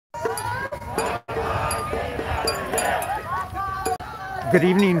Good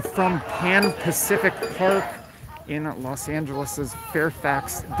evening from Pan Pacific Park in Los Angeles'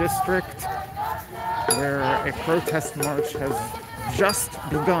 Fairfax district, where a protest march has just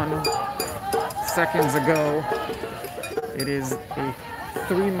begun seconds ago. It is a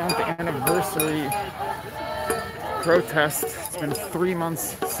 3-month anniversary protest. It's been 3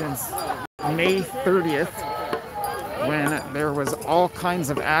 months since May 30th, when there was all kinds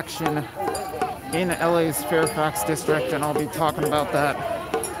of action in LA's Fairfax district, and I'll be talking about that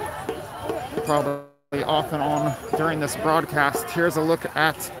probably off and on during this broadcast. Here's a look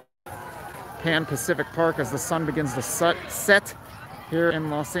at Pan Pacific Park as the sun begins to set here in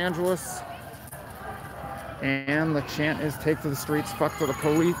Los Angeles. And the chant is "Take to the streets, fuck to the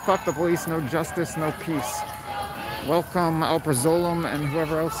police, fuck the police, no justice, no peace." Welcome Alprazolum and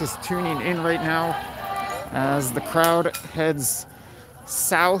whoever else is tuning in right now as the crowd heads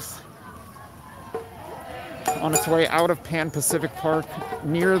south on its way out of Pan Pacific Park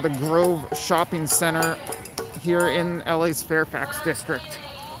near the Grove Shopping Center here in LA's Fairfax district.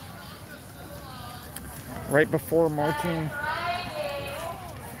 Right before marching,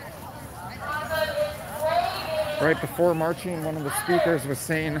 one of the speakers was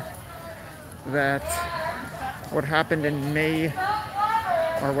saying that what happened in May,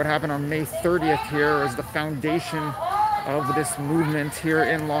 or what happened on May 30th here, is the foundation of this movement here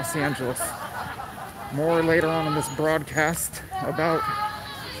in Los Angeles. More later on in this broadcast about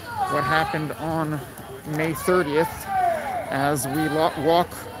what happened on May 30th as we walk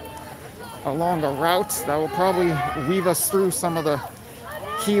along a route that will probably weave us through some of the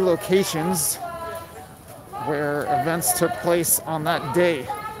key locations where events took place on that day.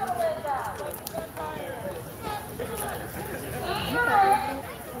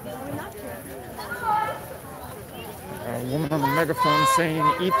 A woman on the megaphone saying,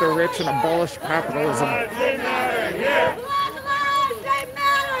 "Eat the rich and abolish capitalism." Black lives, they matter here!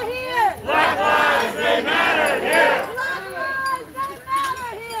 Black lives, they matter here!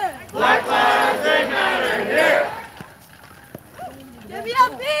 Black lives, they matter here! Give me a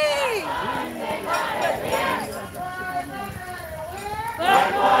B!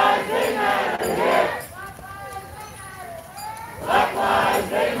 Black lives, they matter here! Black lives,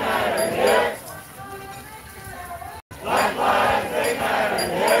 they matter here! Black lives, they matter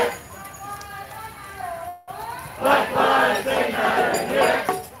here! Black lives, they matter here!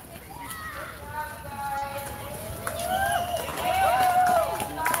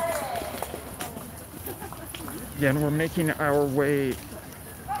 Again, we're making our way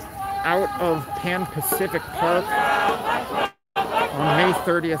out of Pan Pacific Park on May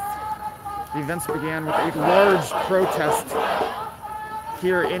 30th. The events began with a large protest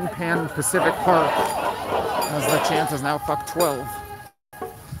here in Pan Pacific Park, as the chant is now "Fuck 12."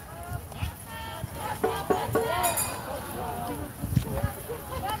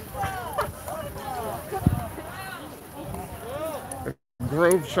 The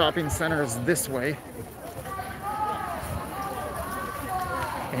Grove Shopping Center is this way.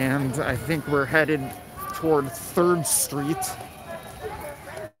 And I think we're headed toward 3rd Street,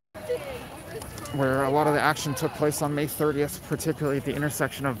 where a lot of the action took place on May 30th, particularly at the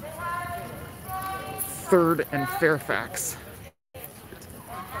intersection of 3rd and Fairfax.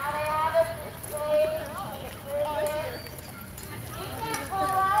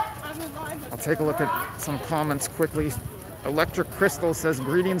 I'll take a look at some comments quickly. Electric Crystal says,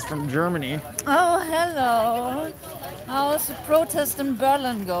 "Greetings from Germany." Oh, hello. How's the protest in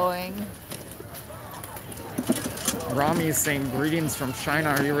Berlin going? Rami is saying, "Greetings from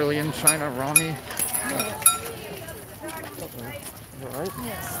China." Are you really in China, Rami? Is that right?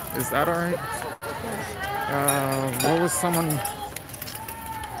 Yes. Is that all right? What was someone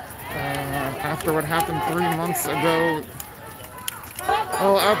after what happened 3 months ago?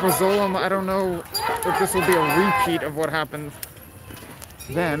 Oh, Alprazolum, I don't know if this will be a repeat of what happened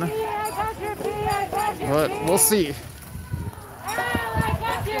then, but we'll see.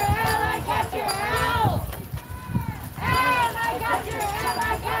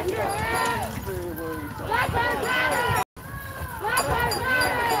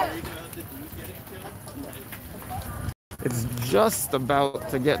 It's just about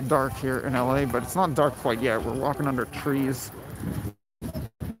to get dark here in LA, but it's not dark quite yet. We're walking under trees,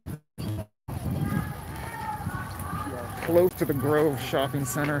 close to the Grove Shopping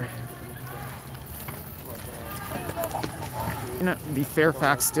Center in the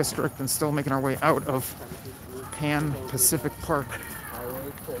Fairfax district, and still making our way out of Pan Pacific Park.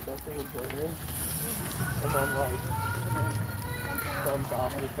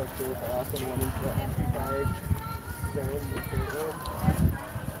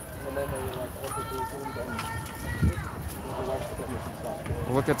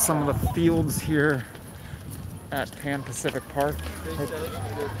 Look at some of the fields here at Pan Pacific Park.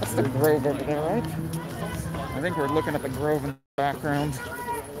 That's the Grove over there, right? I think we're looking at the Grove in the background.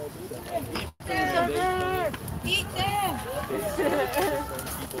 Eat them!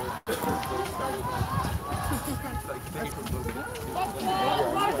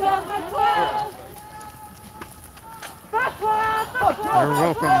 You're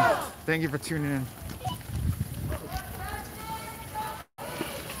welcome. Thank you for tuning in.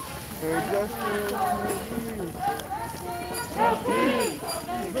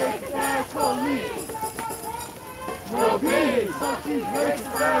 No peace! Fuck these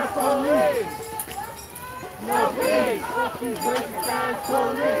racist ass police! No peace! Fuck these racist ass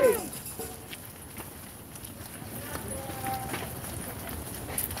police!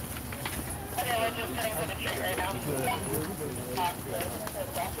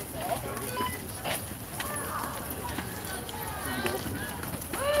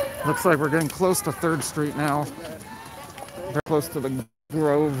 Looks like we're getting close to 3rd Street now. Very close to the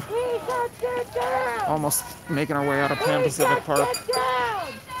Grove. Almost making our way out of Pan Pacific Park.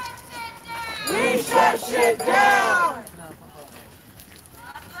 We shut shit down!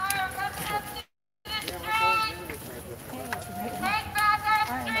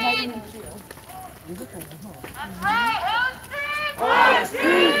 Our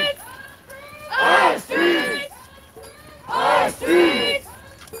streets! Our streets! Our streets!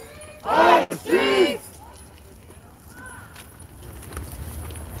 Our streets!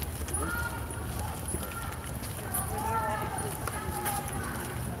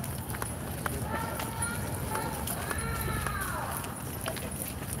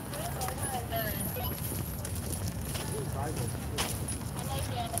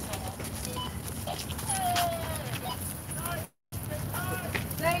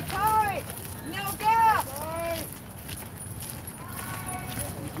 Stay tight! No gap!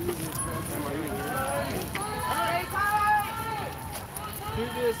 Stay tight!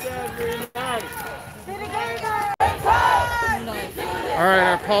 Alright,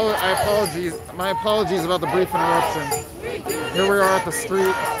 my apologies about the brief interruption. Here we are at the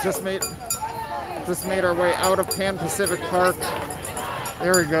street. Just made our way out of Pan Pacific Park.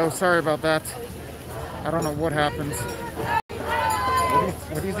 There we go. Sorry about that. I don't know what happened.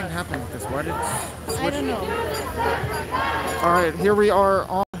 What do you think happened with this? Why did it switch? I don't know. Alright, here we are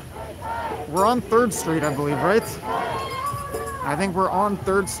we're on 3rd Street, I believe, right? I think we're on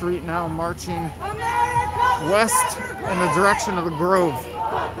 3rd Street now, marching west in the direction of the Grove. So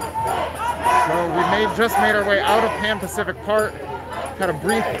we just made our way out of Pan Pacific Park. Had a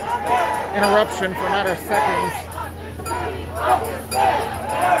brief interruption for a matter of seconds.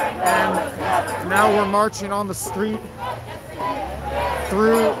 And now we're marching on the street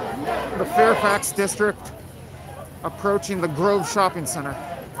through the Fairfax district, approaching the Grove Shopping Center.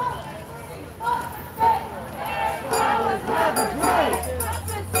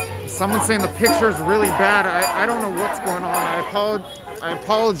 Someone's saying the picture is really bad. I don't know what's going on. I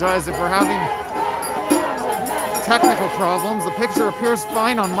apologize if we're having technical problems. The picture appears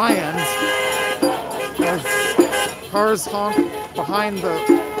fine on my end, as cars honk behind the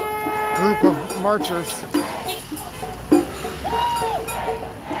group of marchers.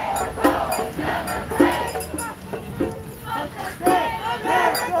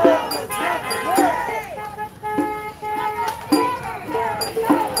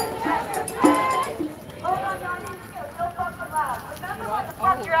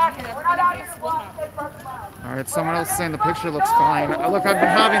 Alright, someone else saying the picture looks fine. Look, I've been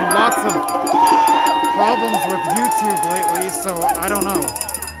having lots of problems with YouTube lately, so I don't know.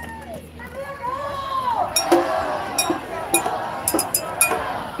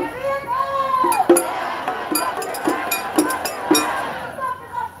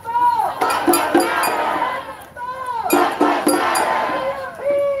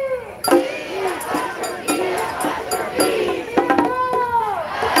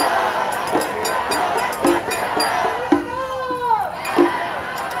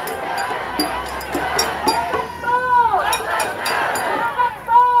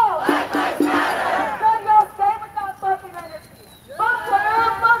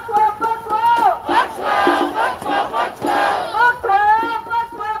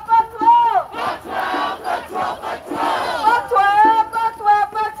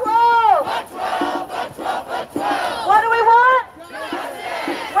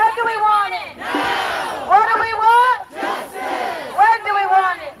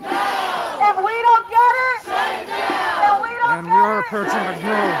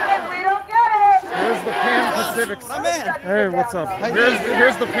 Pacific's. My man. Hey, what's up?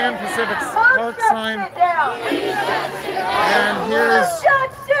 Here's the Pan Pacific's park sign. And here's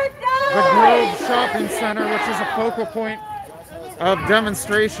the Grove Shopping Center, which is a focal point of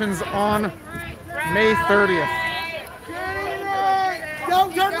demonstrations on May 30th.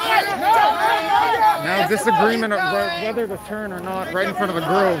 Now disagreement of whether to turn or not right in front of the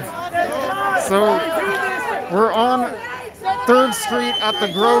Grove. So we're on 3rd Street at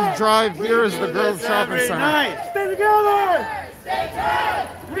the Grove Drive. Here is the Grove Shopping Center. Stay together! Stay tight!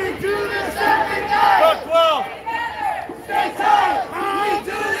 We do this every night! Fuck 12! Stay tight! We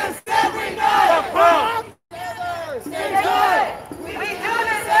do this every night! Fuck 12! Stay tight! We do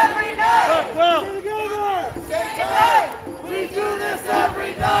this every night! Fuck 12! Stay together! Stay tight! We do this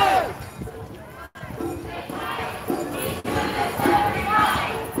every night!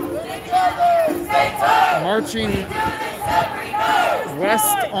 Marching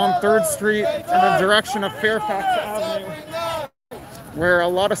west on 3rd Street in the direction of Fairfax Avenue, where a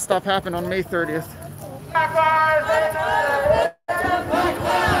lot of stuff happened on May 30th.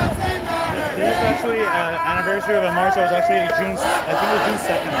 This is actually an anniversary of a march that was actually June, I think it was June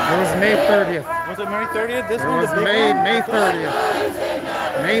 2nd. It was May 30th. Was it May 30th? This It one was the big May one? 30th.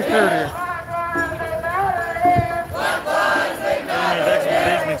 May 30th.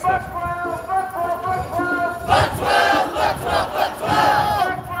 That's mixed up.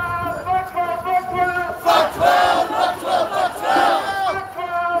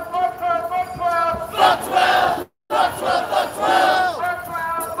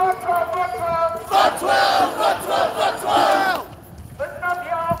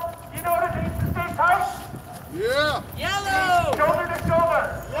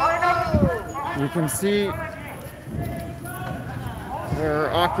 You can see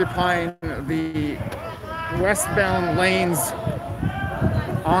they're occupying the westbound lanes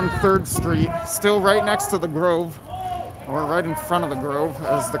on 3rd Street, still right next to the Grove, or right in front of the Grove,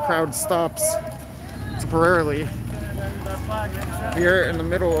 as the crowd stops temporarily here in the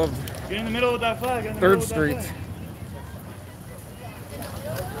middle of Get in the middle of that flag. 3rd Street.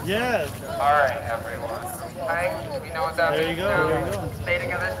 Yes. All right, everyone. Tight. We know what that There you means. go. Now. There you go. Stay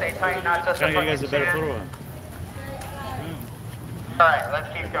together. Stay tight. Not just Trying a to get you guys a fucking better chant. photo of him. All right, let's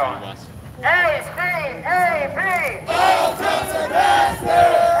keep going. A-C-A-B. All concert masters.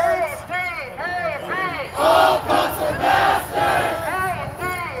 A-C-A-B. All concert masters.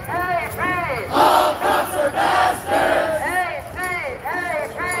 A-C-A-B. All concert masters.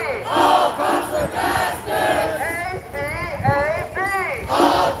 A-C-A-B. All concert masters. A-C-A-B.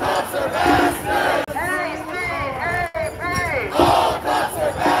 All concert masters. A-C-A-B. All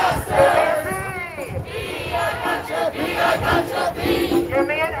concert masters. B, I got your B. Give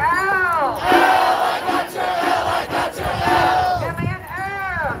me an L. L, I got your L, I got your L. Give me an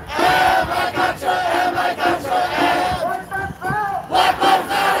M. M, I got your M, I got your M. Black Lives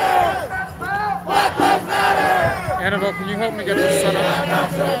Matter. Black Lives Matter. Annabelle, can you help me get this set up? I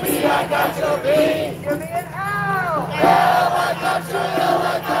got your B, I got your B. Give me an L. L, I got your L,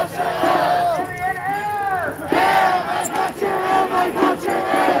 I got your L. give me an M. I got your M, I got your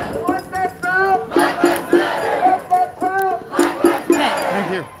M. What's that spell? Black Lives Matter. What's that spell? Thank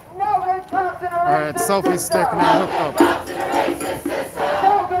you. No good cops in a All right, selfie stick now hooked up. No good cops in a racist system.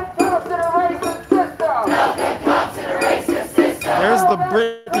 No good cops in a racist system. There's the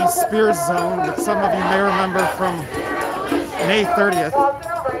Britney Spears zone that some of you may remember from May 30th Cops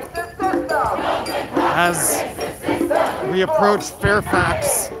in a racist system. as we approach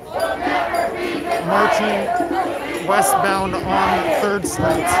Fairfax, marching westbound on 3rd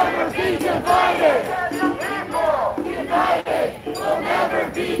Street.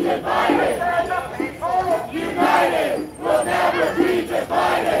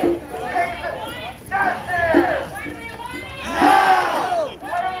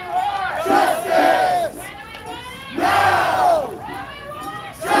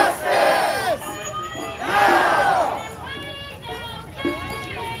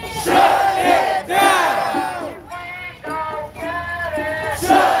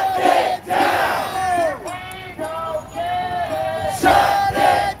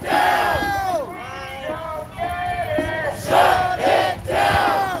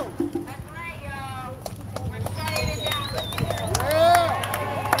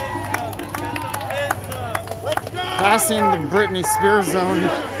 Passing the Britney Spears zone,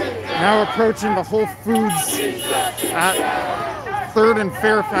 now approaching the Whole Foods at 3rd and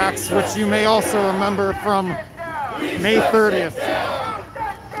Fairfax, which you may also remember from May 30th.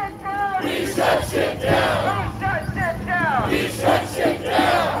 We shut shit down. We shut shit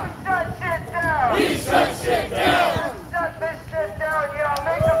down. We shut shit down. Shut this shit down, y'all.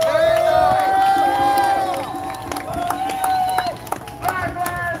 Make some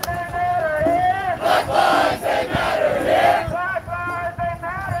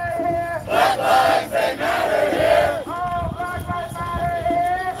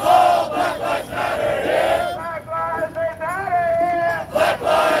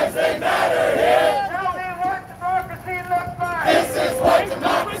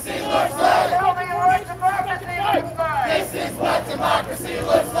what democracy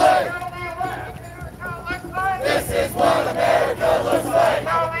looks like. This is what America looks like.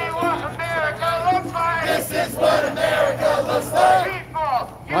 Tell me what America looks like. This is what America looks like.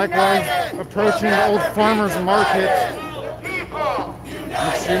 People, Likewise, approaching the old farmers market, people.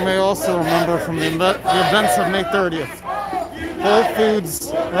 which you may also remember from the events of May 30th. Whole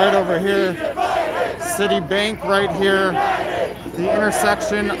Foods right over here, City Bank right here, the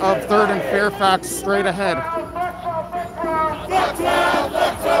intersection of 3rd and Fairfax straight ahead.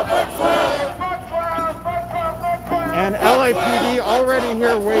 And LAPD already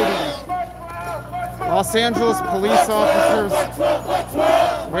here waiting. Los Angeles police officers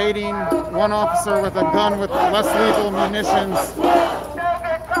waiting, one officer with a gun with less lethal munitions,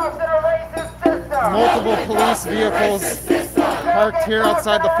 multiple police vehicles parked here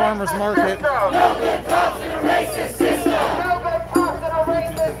outside the farmers market.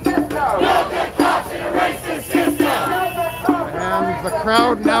 And the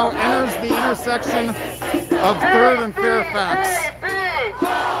crowd now enters the intersection of 3rd and Fairfax.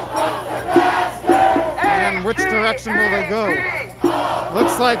 And which direction will they go?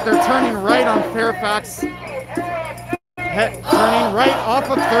 Looks like they're turning right on Fairfax, turning right off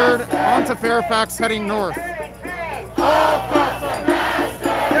of 3rd onto Fairfax, heading north.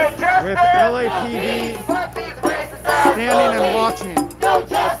 With LAPD standing and watching.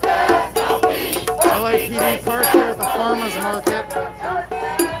 LAPD parked here at the farmers market.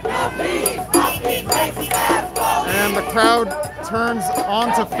 And the crowd turns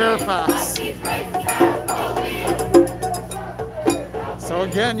onto Fairfax. So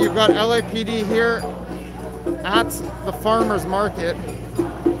again, you've got LAPD here at the farmers market,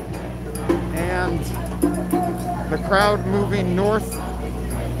 and the crowd moving north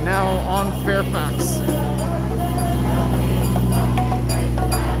now on Fairfax.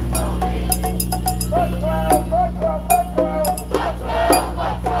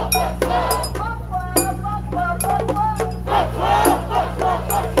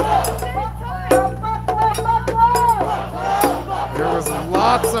 There was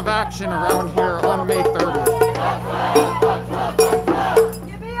lots of action around here on May 30th.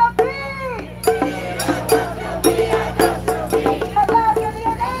 Give me a beat! Give me a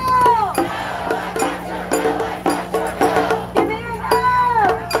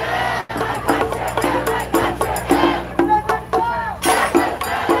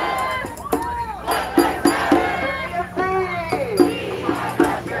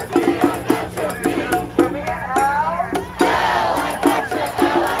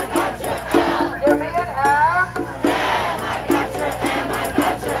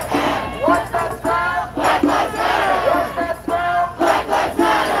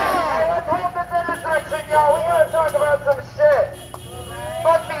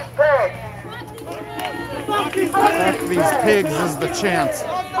Fuck these pigs is the chant.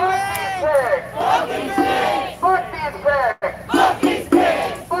 Fuck these pigs! Fuck these pigs! Fuck these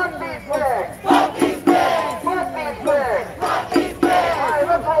pigs! Fuck these pigs! Fuck these pigs! Fuck these pigs! Fuck these pigs! Alright,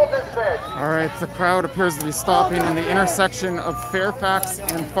 let's hold this bitch. Alright, the crowd appears to be stopping in the intersection of Fairfax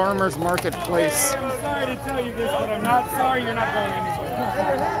and Farmers Marketplace. I'm sorry to tell you this, but I'm not sorry you're not going anywhere.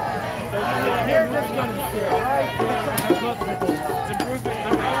 Here, this one is here, alright? It's improvement.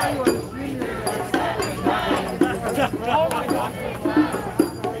 You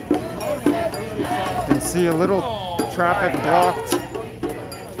can see a little traffic blocked.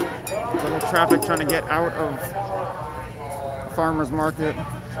 Little traffic trying to get out of Farmers Market.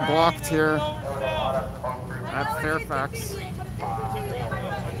 Blocked here at Fairfax.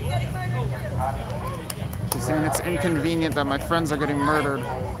 She's saying it's inconvenient that my friends are getting murdered.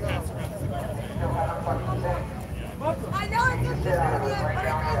 I know it's inconvenient, but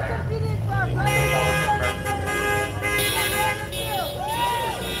it's inconvenient for us.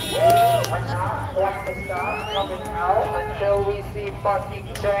 We're not going to stop coming out until we see fucking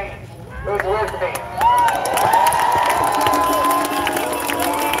change. Who's with me?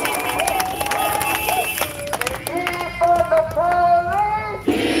 Keep on the police!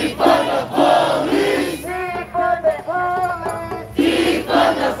 Keep on the police! Keep on the police! Keep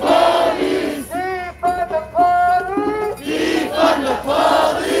on the police! Keep on the police! Keep on the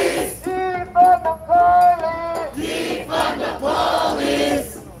police! Keep on the police! Keep on the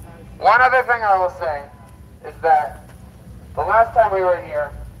police! One other thing I will say is that the last time we were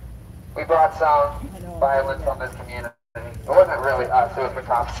here, we brought some violence on this community. It wasn't really us, it was the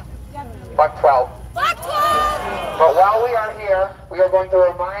cops. Buck 12. Buck 12! But while we are here, we are going to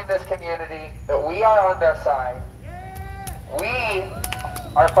remind this community that we are on their side. We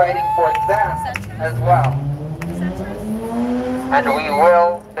are fighting for them as well. And we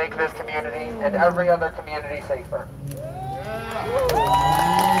will make this community and every other community safer.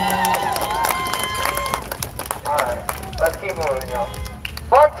 Alright, let's keep moving, y'all.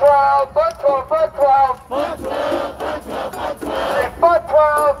 Buck 12, buck 12, buck 12. Buck 12, buck 12, buck 12. Say buck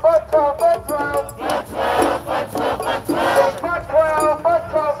 12, buck 12, buck 12. Buck 12, buck 12, buck 12. Say buck 12, buck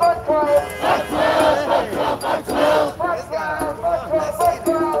 12, buck 12. Buck 12, buck 12, buck 12.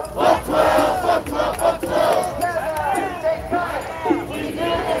 Buck 12, buck 12, buck 12. Buck 12, buck 12, buck 12.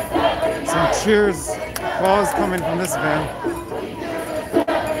 Some cheers, applause coming from this van.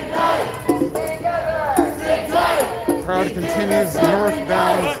 The crowd continues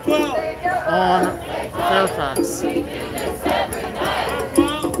northbound on Fairfax.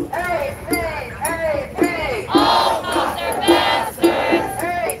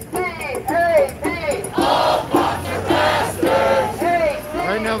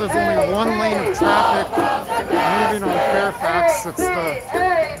 Right now there's only one lane of traffic moving on Fairfax. It's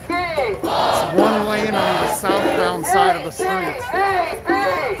one lane on the southbound side of the street.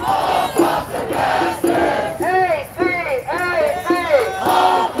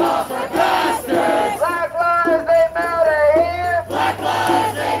 Black lives, they matter here. Black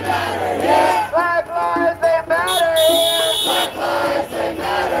lives, they matter here. Black lives, they matter here. Black lives, they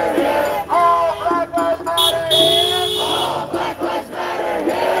matter here. All black lives matter here. All black lives matter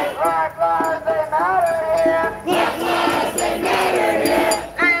here. Black lives, they matter here. Black lives, they matter here.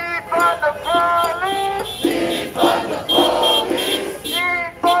 Defund the police. Defund the police.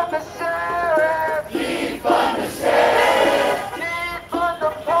 Defund the sheriff. Defund the sheriff. Defund the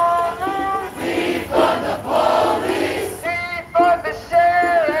police. Defund the police. Defund the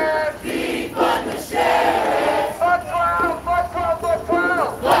sheriff. Defund the sheriff. Buck 12, buck 12, buck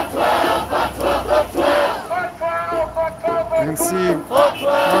 12. Buck 12, buck 12, buck 12. Buck 12, buck 12, buck 12. You can see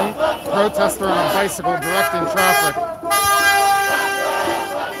one protester on a bicycle directing traffic.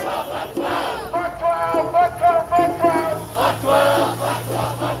 Buck 12, buck 12, buck 12. Buck 12, buck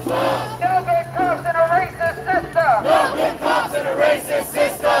 12, buck 12. No good cops in a racist system. No good cops in a racist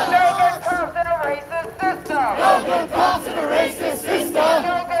system. No good cops in a racist system. No good cops in a racist system.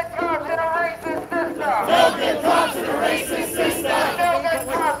 No good cops in a racist system. No good cops in a racist system. No good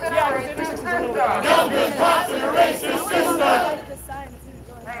cops in a racist system. No good cops in a racist system.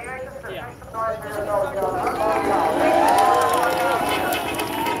 Hey,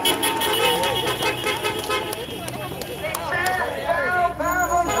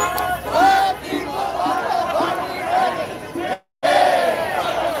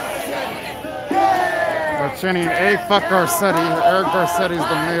 They're chanting, "Hey, fuck Garcetti." Eric Garcetti is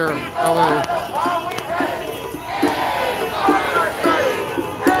the mayor of LA.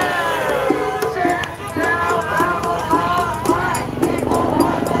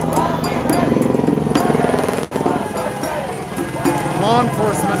 Law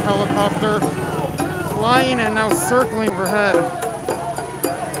enforcement helicopter flying and now circling overhead.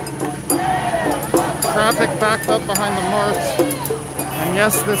 Traffic backed up behind the march. And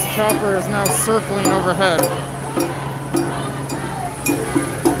yes, this chopper is now circling overhead.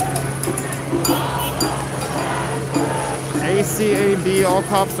 ACAB, all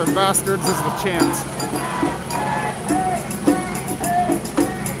cops are bastards, is the chant.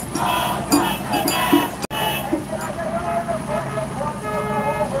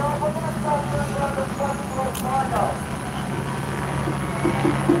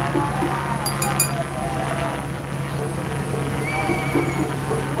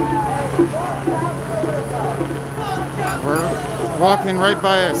 We're walking right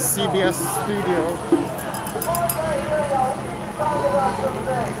by a CBS studio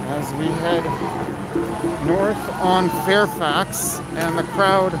as we head north on Fairfax, and the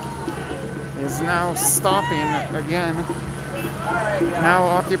crowd is now stopping again, now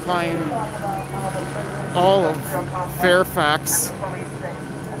occupying all of Fairfax,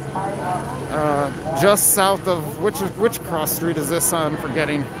 just south of, which cross street is this? I'm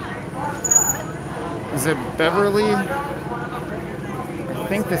forgetting. Is it Beverly? I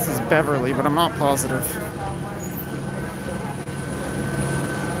think this is Beverly, but I'm not positive.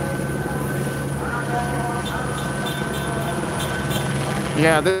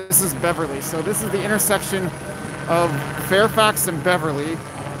 Yeah, this is Beverly. So this is the intersection of Fairfax and Beverly.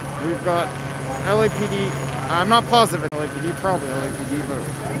 We've got LAPD, I'm not positive it's LAPD, probably LAPD,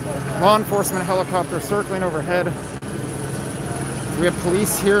 but law enforcement helicopter circling overhead. We have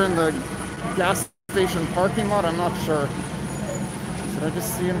police here in the gas station parking lot, I'm not sure. Should I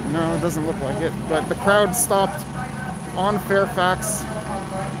just see him? No, it doesn't look like it. But the crowd stopped on Fairfax,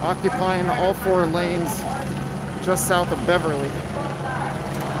 occupying all four lanes just south of Beverly.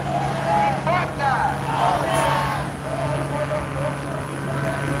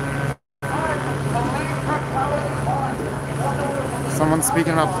 Someone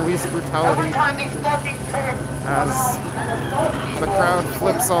speaking about police brutality as the crowd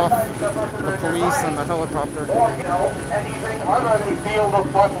flips off the police and the helicopter. Anything other than field of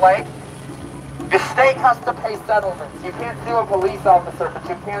foot length. The state has to pay settlements. You can't sue a police officer, but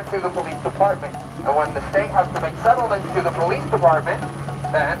you can sue the police department. And when the state has to make settlements to the police department,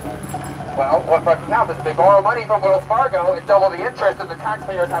 then, well, what happens? They borrow money from Wells Fargo and double the interest, and the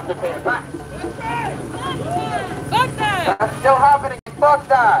taxpayers have to pay it back. Fuck that! That's still happening. Fuck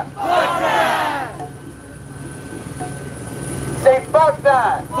that! Fuck that! Say fuck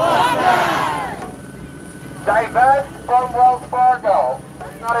that! Fuck that! Divest from Wells Fargo.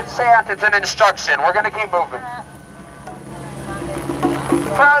 It's not a chant, it's an instruction. We're gonna keep moving.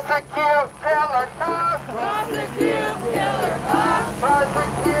 Prosecute killer cops! Prosecute killer cops!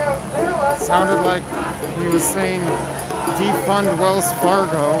 Prosecute killer cops! Sounded like he was saying defund Wells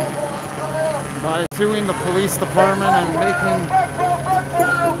Fargo by suing the police department and making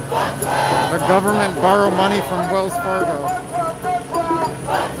the government borrow money from Wells Fargo.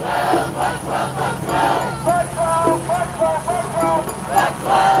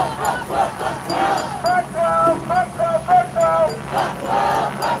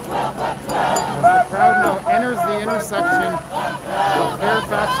 As the crowd now enters the intersection of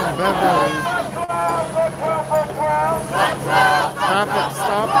Fairfax and Beverly, traffic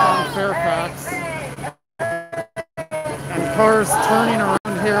stopped on Fairfax, and cars turning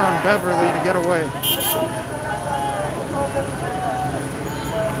around here on Beverly to get away.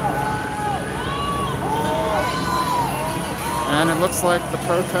 And it looks like the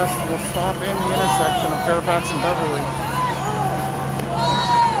protest will stop in the intersection of Fairfax and Beverly.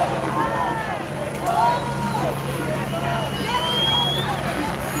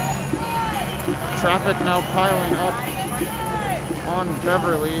 Traffic now piling up on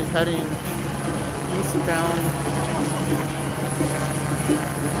Beverly, heading eastbound,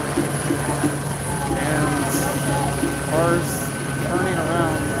 and cars turning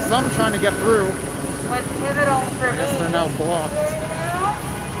around. Some trying to get through. What's pivotal for I guess they're now blocked.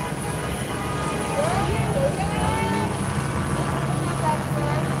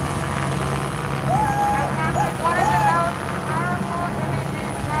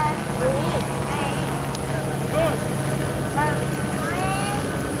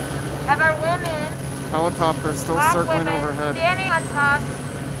 Of our women Helicopter still circling overhead. standing on top of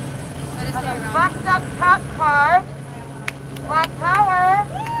a fucked up cop car. Black Power.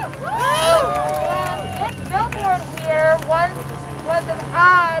 And this billboard here once was an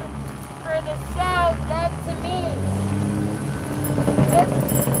ad for the show Dead to Me. Just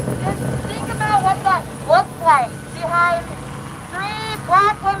think about what that looks like behind 3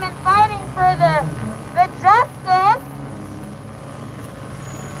 black women fighting for the justice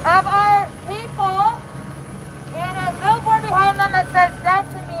of our people, and a billboard behind them that says "Dead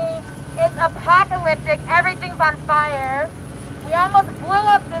to Me." It's apocalyptic. Everything's on fire. We almost blew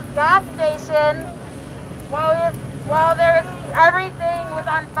up this gas station while everything was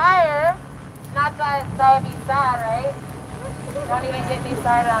on fire. Not that would be sad, right? Don't even get me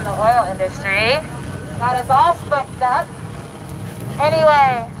started on the oil industry. Got us all fucked up.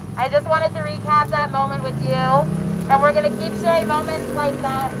 Anyway, I just wanted to recap that moment with you. And we're going to keep sharing moments like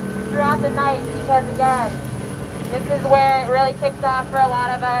that throughout the night because, again, this is where it really kicks off for a lot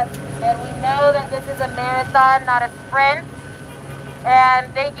of us. And we know that this is a marathon, not a sprint.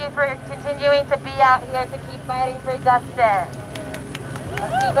 And thank you for continuing to be out here to keep fighting for justice.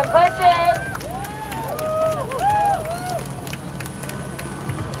 Let's keep it pushing.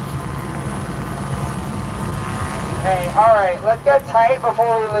 Hey, all right, let's get tight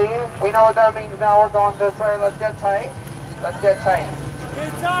before we leave. We know what that means now. We're going this way. Let's get tight. Let's get tight.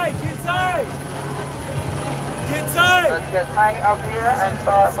 Get tight, get tight! Get tight! Let's get tight up here and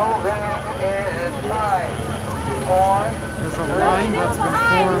start moving inside. There's a line that's been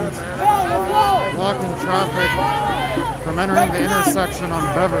formed blocking traffic from entering the intersection on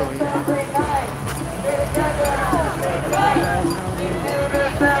Beverly.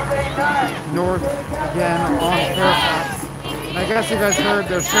 North again on Fairfax. And I guess you guys heard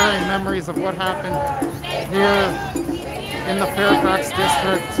they're sharing memories of what happened here in the Fairfax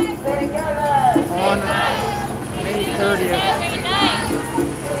district on May 30th.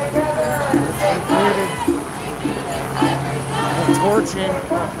 It's included the torching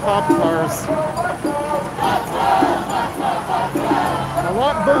of cop cars. A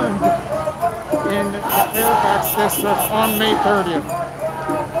lot burned in the Fairfax district on May 30th.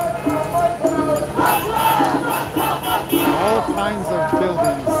 All kinds of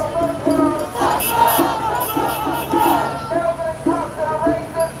buildings.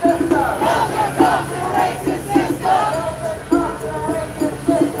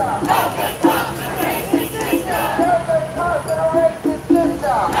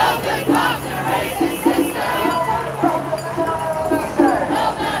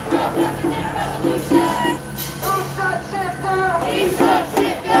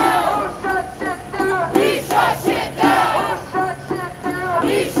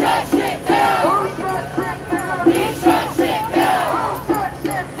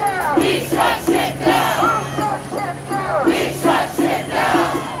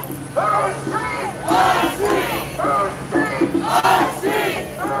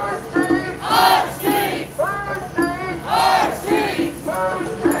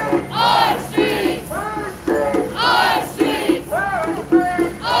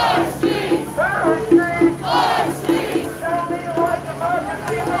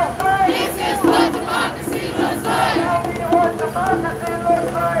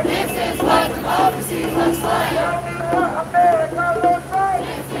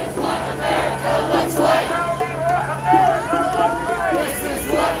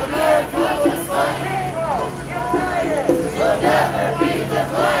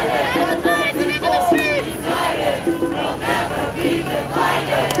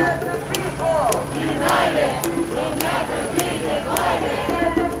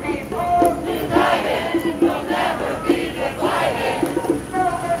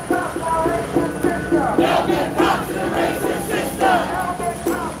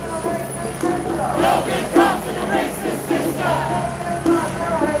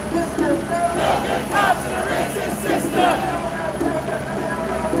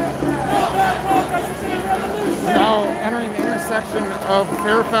 intersection of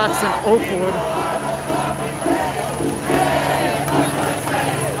Fairfax and Oakwood.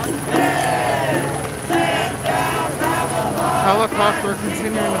 Helicopter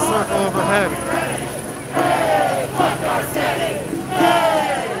continuing to circle overhead.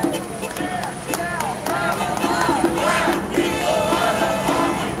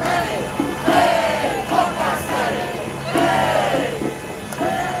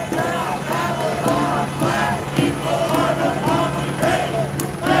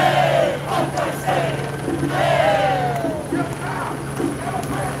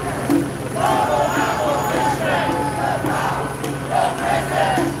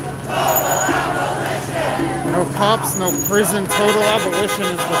 No cops, no prison, total abolition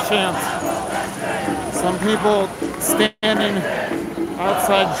is the chant. Some people standing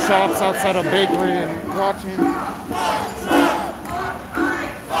outside shops, outside a bakery and watching.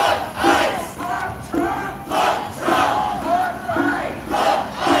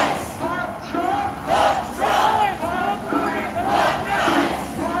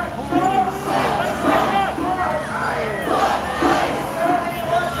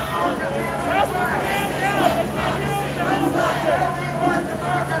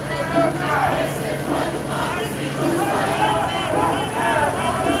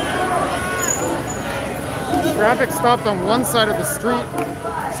 Traffic stopped on one side of the street,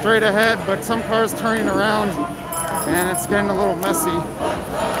 straight ahead, but some cars turning around, and it's getting a little messy.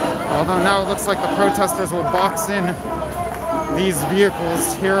 Although now it looks like the protesters will box in these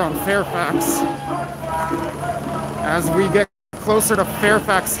vehicles here on Fairfax. As we get closer to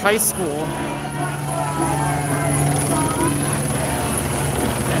Fairfax High School,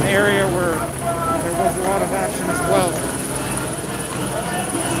 an area where there was a lot of action as well.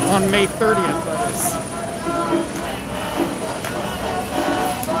 On May 30th, that is.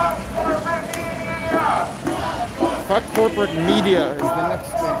 Fuck corporate media is the next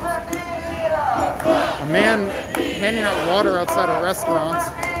thing. A man handing out water outside of restaurants.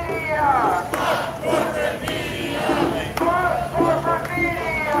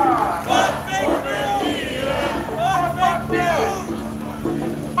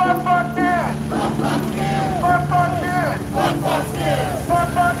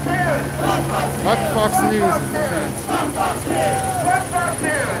 Fuck Fox News is the chant.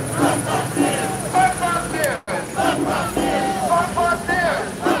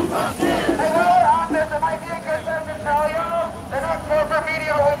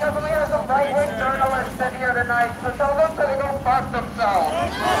 Right-wing journalists in here tonight, so tell them to go fuck themselves.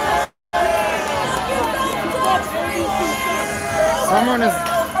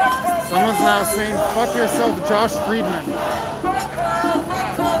 Someone's now saying, fuck yourself, Josh Friedman.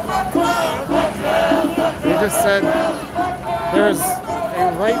 They just said there's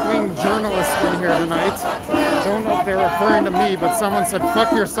a right-wing journalist in here tonight. I don't know if they're referring to me, but someone said,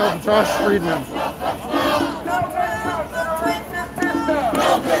 fuck yourself, Josh Friedman.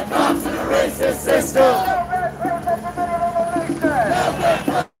 Racist system.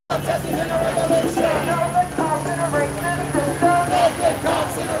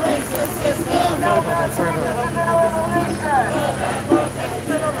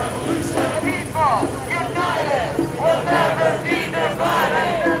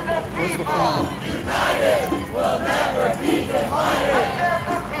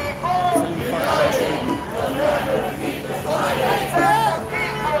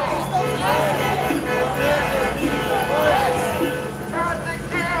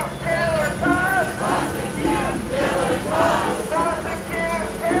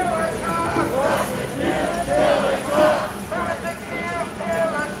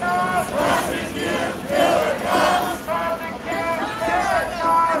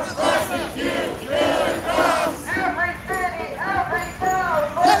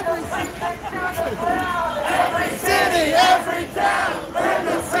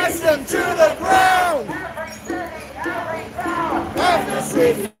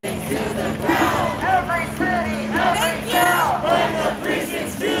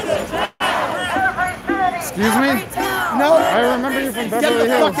 Excuse me? No. I remember you from Beverly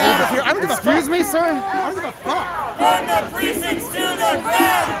Hills. Excuse me, sir? I don't give a fuck. Burn the precincts to the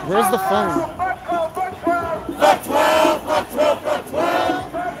ground! Where's the phone? Fuck 12, fuck 12, fuck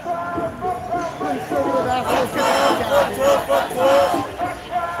 12! Fuck 12, fuck 12!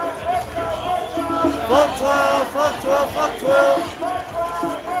 Fuck 12, fuck 12, fuck 12!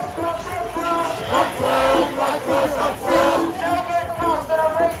 Fuck 12, fuck 12, fuck 12!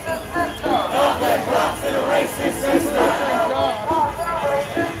 Nobody comes in a racist system!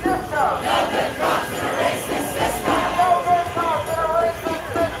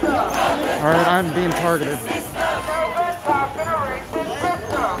 Alright, I'm being targeted.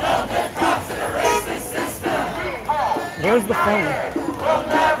 Where's the phone?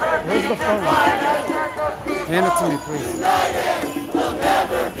 Where's the phone? Hand it to me, please. We'll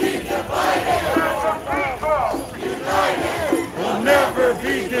never be divided. We'll never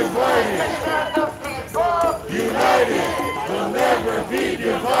be divided. United. We'll never be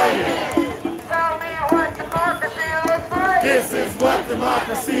divided. Tell me what democracy looks like. This is what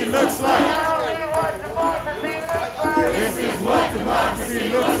democracy looks like. Tell me what democracy looks like. This is what democracy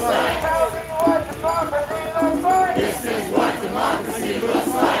looks like. Tell me what democracy looks like. This is what democracy looks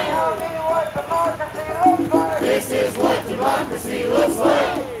like. Tell me what democracy looks like. This is what democracy looks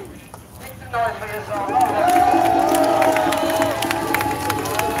like. Noise for yourself.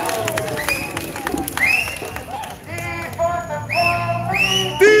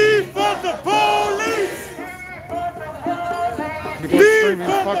 Defund the police! People are screaming,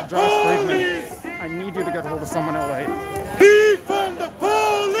 fuck Josh Friedman. I need you to get hold of someone in LA. Defund the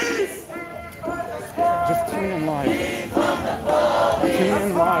police! Just tune in live. Tune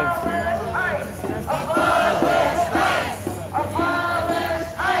in live.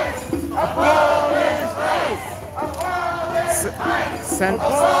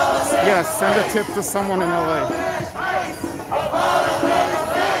 Send a tip to someone in LA.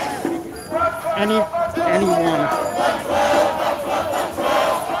 Anyone.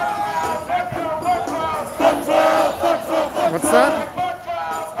 What's that?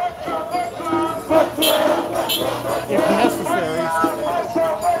 If necessary.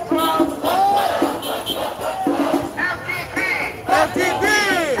 FTP!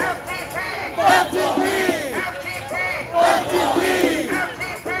 FTP! FTP!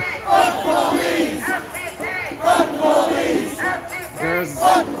 Fuck police! Fuck police! There's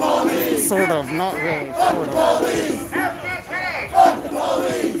Fuck police! sort of, not really, sort of. Police! Fuck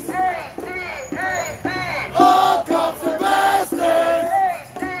police! All cops are bastards!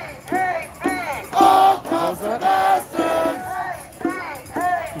 All cops are bastards!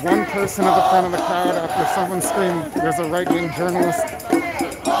 One person at the front of the crowd after someone screamed, there's a right-wing journalist.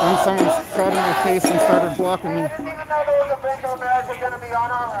 Then someone shot in my face and started blocking me. Even though there was a Bank of America going to be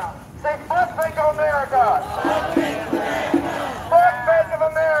on our round. Say, fuck Bank of America! Fuck Bank of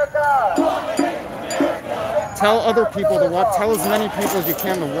America! Tell other people to watch, tell as many people as you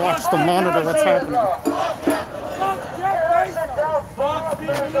can to watch, to monitor what's happening. Fuck the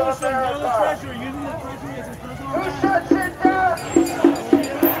illusion, no the treasury, using the treasury as a personal. Who shut shit down? Who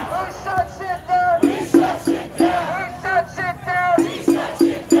shut shit down? Who shut shit down? Who shut shit down? Who shut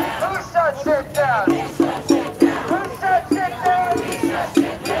shit down? Who shut shit down? Who shut shit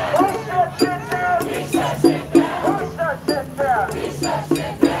down? Who shut shit down? Who shut shit down? Who shut shit down? Who shut shit down? Who shut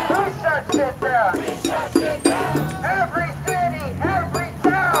shit down? Who shut shit down? Every city, every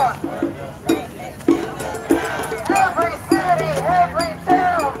town. Every city, every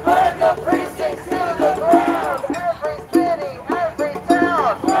town. Burn the precincts to the ground. Every city, every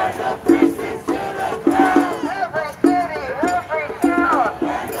town. Burn the precincts to the ground. Every city, every town.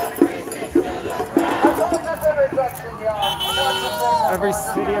 Burn the precincts to the ground. That's an introduction, y'all. Every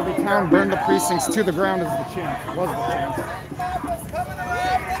city, every town, burn the precincts to the ground is the chant. Was the chant.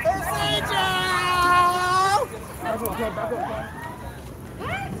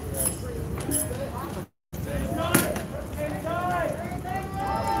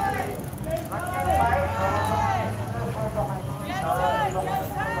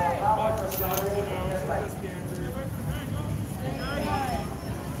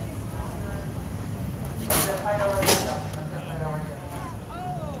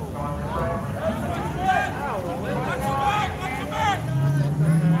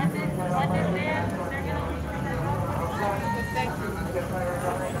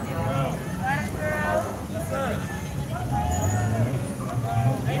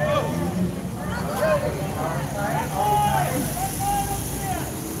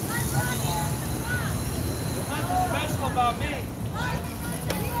 About me.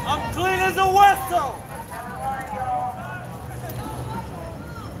 I'm clean as a whistle.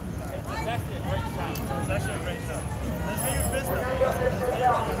 That's it, great shot. That's actually a great shot. That's how you missed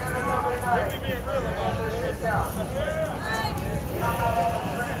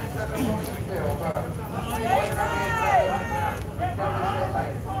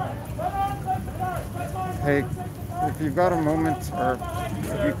Hey, if you've got a moment, or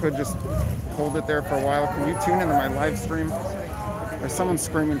if you could just hold it there for a while, can you tune into my live stream? There's someone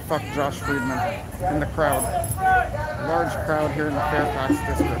screaming, fuck Josh Friedman in the crowd. Large crowd here in the Fairfax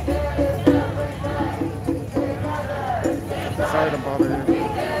district. Sorry to bother you.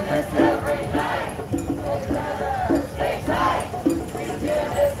 Thank you.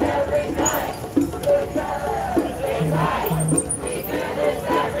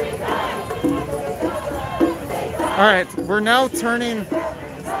 All right, we're now turning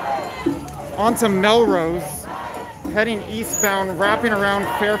onto Melrose, heading eastbound, wrapping around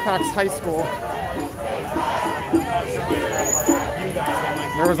Fairfax High School.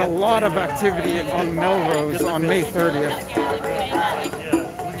 There was a lot of activity on Melrose on May 30th.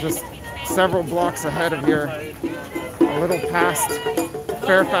 Just several blocks ahead of here, a little past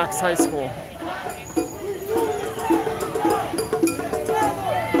Fairfax High School.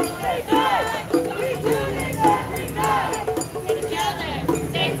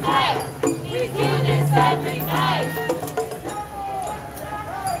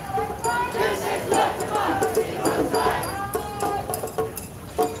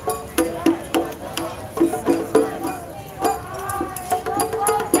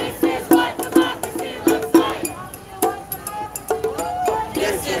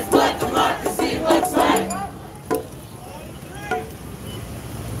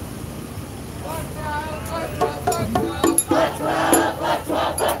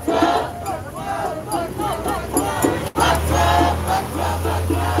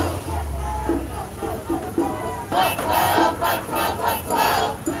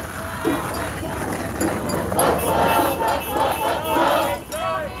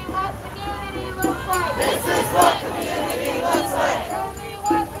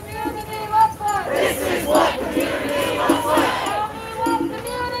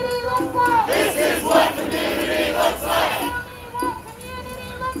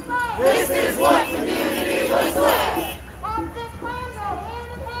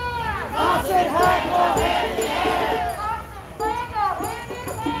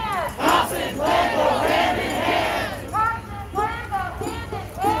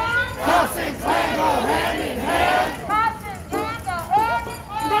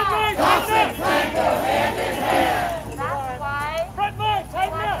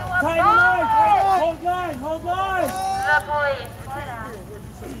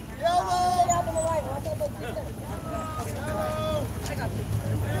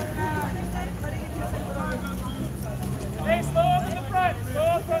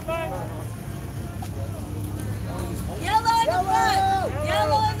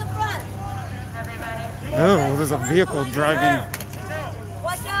 Oh, there's a vehicle driving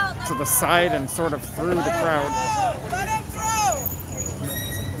to the side and sort of through the crowd.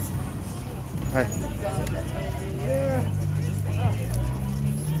 Hi.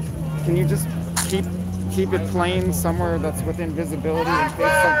 Can you just keep it playing somewhere that's within visibility in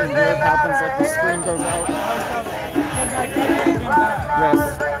case something weird happens, like the screen goes out?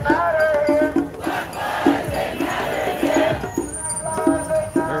 Yes.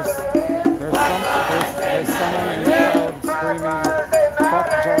 There's someone in the crowd screaming, "Fuck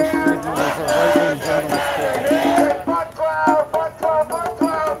Josh Friedman as a right-wing journalist."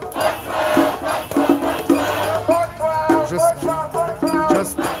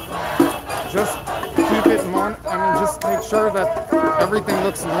 Just keep it just make sure that everything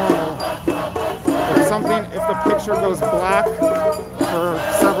looks normal. If the picture goes black for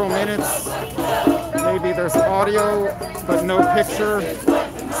several minutes, maybe there's audio but no picture,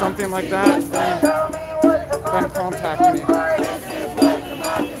 something like that, then contact me.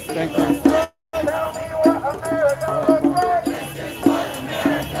 Thank you.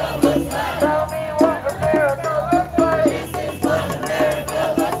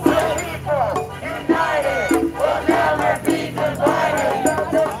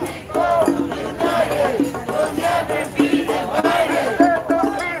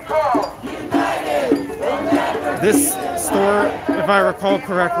 This store, if I recall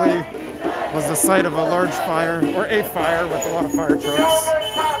correctly, was the site of a large fire, or a fire with a lot of fire trucks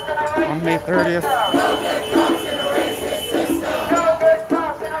on May 30th.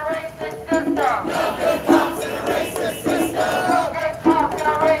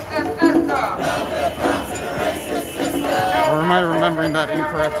 Or am I remembering that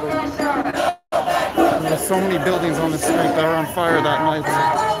incorrectly? There's so many buildings on the street that are on fire that night.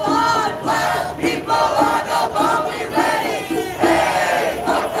 People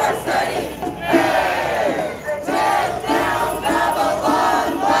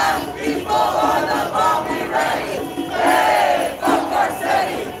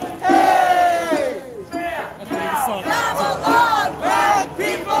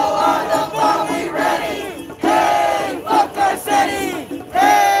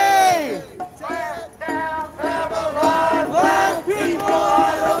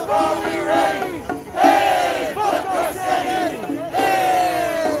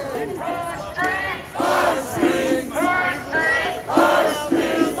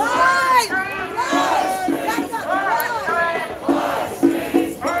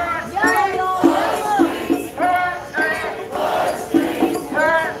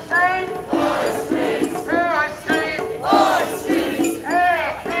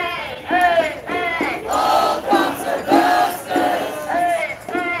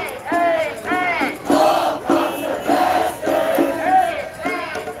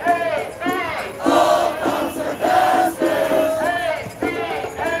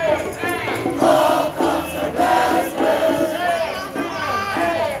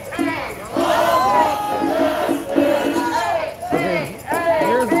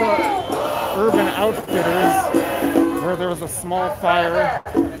Outfitters, where there was a small fire.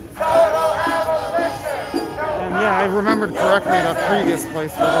 And yeah, I remembered correctly that previous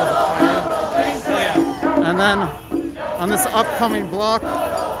place where there was a fire. And then on this upcoming block,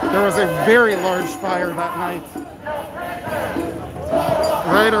 there was a very large fire that night.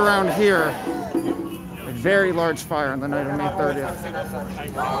 Right around here. A very large fire on the night of May 30th.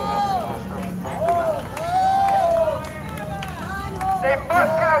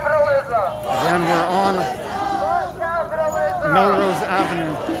 Again, we're on Melrose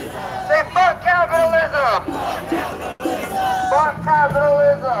Avenue. Say fuck capitalism! Fuck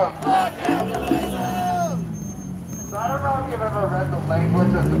capitalism! So I don't know if you've ever read the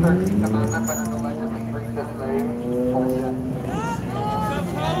language of the 13th Amendment, but it's allegedly free to slave. Bullshit.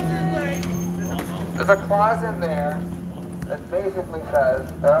 There's a clause in there that basically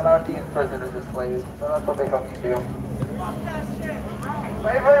says they're allowed to use prisoners as slaves, so that's what they fucking do.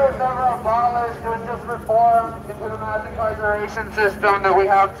 Slavery was never abolished, it was just reformed into the mass incarceration system that we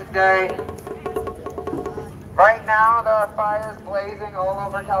have today. Right now, there are fires blazing all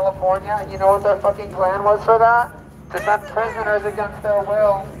over California, and you know what their fucking plan was for that? To send prisoners against their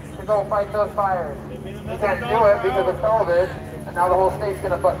will to go fight those fires. They can't do it because of COVID, and now the whole state's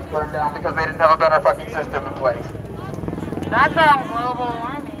gonna fucking burn down because they didn't have a better fucking system in place. That's on global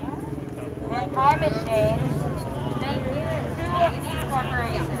warming and climate change. Thank you to these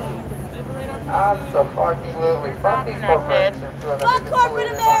corporations. Absolutely. Fuck these corporations. Fuck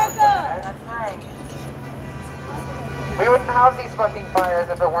corporate America! That's right. We wouldn't have these fucking fires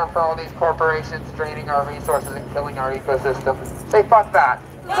if it weren't for all these corporations draining our resources and killing our ecosystem. Say fuck that.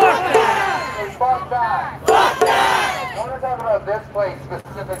 Fuck that! Say fuck that! Fuck that! I want to talk about this place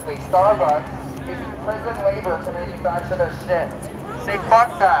specifically, Starbucks, using prison labor to manufacture their shit. Say fuck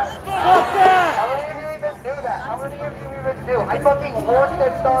that. Fuck that! How many of you even do that? How many of you even do? I fucking worked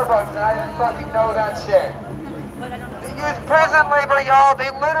at Starbucks and I didn't fucking know that shit. They use prison labor, y'all. They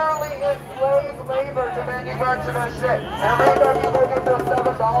literally enslave labor to manufacture that shit. Every time you go get those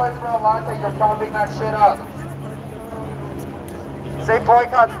 $7 for a latte, you're pumping that shit up. Say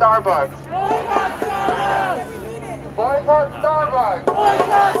boycott Starbucks. Boycott Starbucks! Boycott Starbucks!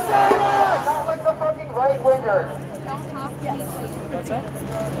 Boycott Starbucks! Not like the fucking right-wingers. What's that?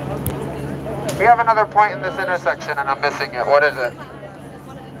 We have another point in this intersection and I'm missing it. What is it?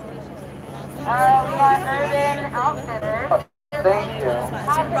 We got Urban Outfitters. Thank you.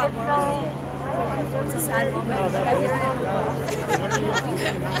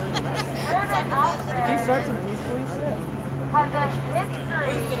 Urban Outfitters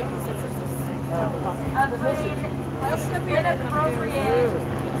has a history of putting inappropriate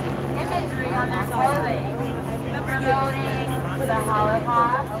imagery on their clothing, promoting the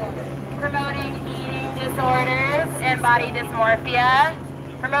Holocaust, promoting eating disorders and body dysmorphia,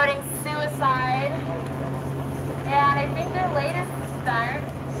 promoting suicide, and I think their latest stunt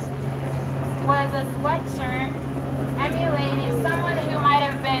was a sweatshirt emulating someone who might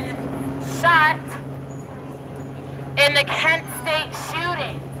have been shot in the Kent State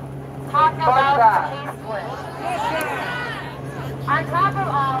shooting. Talk about tasteless. On top of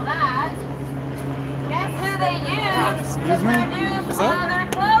all that, guess who they use to produce all their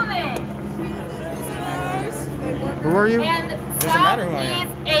clothing? Who are you? And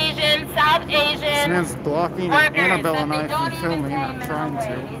South Asian This man's blocking workers Annabelle and I that they from don't filming, even not pay trying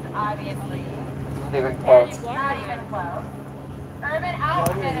minimum to. wage, obviously. Even close. Not even close. Urban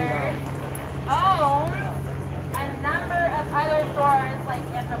Outfitters owns a number of other stores like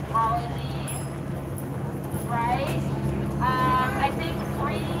Anthropology, right? I think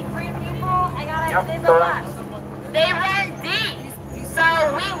Free People. I gotta say the lot. They run deep. So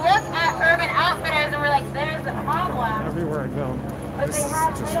we look at Urban Outfitters and we're like, there's a problem. Everywhere I go, But this they is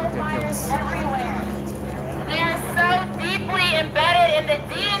have just little ridiculous. fires everywhere. They are so deeply embedded in the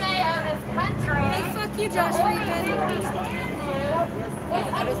DNA of this country. Hey, fuck you, Josh Friedman.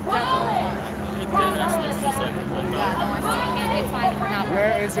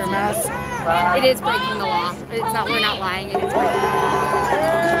 Where is your mask? It is breaking the law. It's not. We're not lying. It is breaking the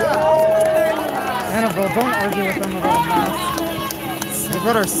law. Annabelle, don't argue with them about a mask. We've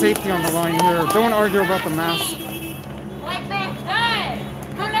got our safety on the line here. Don't argue about the mask. Like they could.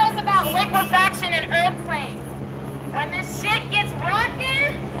 Who knows about liquefaction and earthquakes? When this shit gets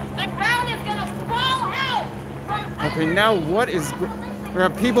broken, the ground is gonna fall out from Okay, now what is... We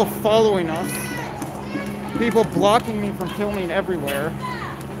have people following us. People blocking me from filming everywhere.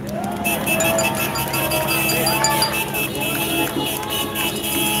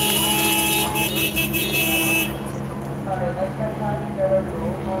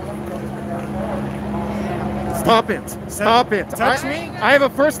 Stop it. Stop it. Touch me? I have a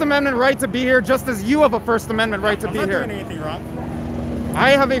First Amendment right to be here just as you have a First Amendment right to be I'm here. not doing anything wrong. I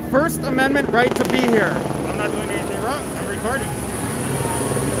have a First Amendment right to be here. I'm not doing anything wrong. I'm recording.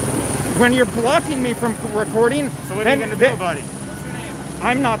 When you're blocking me from recording, So what are you going to do about it?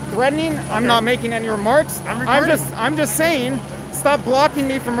 I'm not threatening. I'm not making any remarks. I'm just saying, stop blocking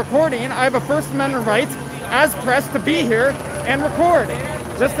me from recording. I have a First Amendment right as press to be here and record.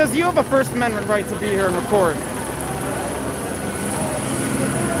 Just as you have a First Amendment right to be here and record.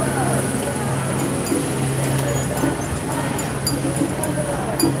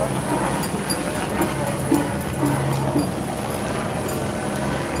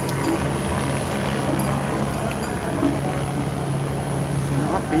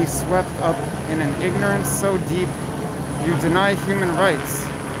 Be swept up in an ignorance so deep you deny human rights.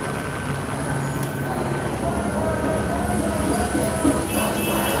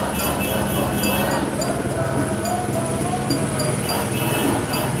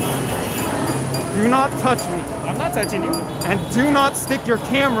 Do not touch me. I'm not touching you. And do not stick your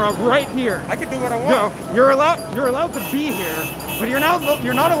camera right here. I can do what I want. No, you're allowed to be here, but you're not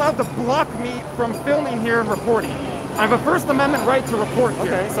allowed to block me from filming here and recording. I have a First Amendment right to record here.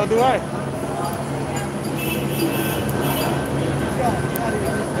 Okay, so do I.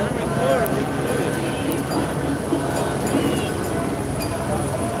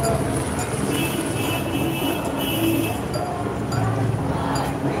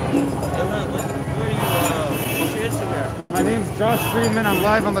 My name's Josh Friedman. I'm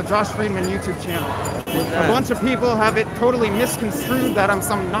live on the Josh Friedman YouTube channel. A bunch of people have it totally misconstrued that I'm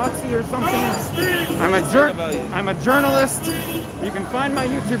some Nazi or something. I'm a journalist. You can find my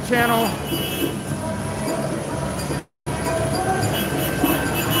YouTube channel.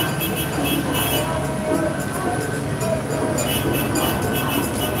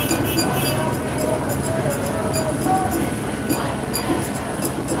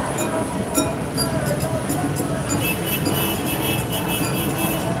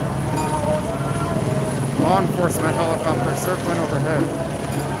 Law enforcement helicopter circling overhead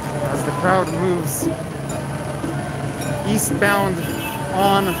as the crowd moves eastbound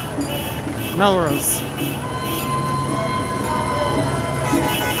on Melrose.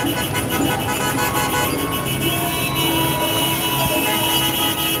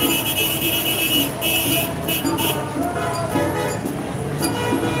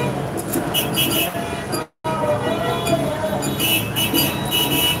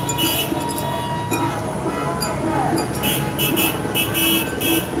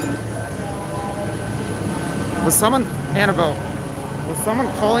 Was someone, Annabelle, was someone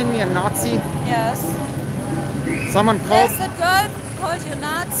calling me a Nazi? Yes. Someone called? Yes, that girl called you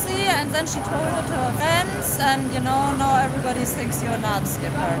Nazi, and then she told it to her friends, and you know, now everybody thinks you're a Nazi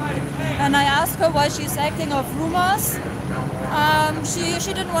apparently. And I asked her why she's acting off rumors.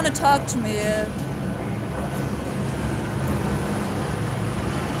 She didn't want to talk to me.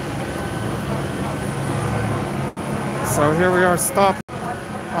 So here we are, stopped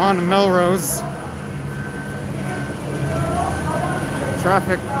on Melrose.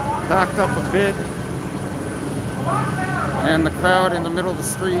 Traffic backed up a bit, and the crowd in the middle of the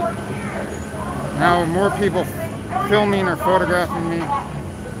street. Now more people filming or photographing me.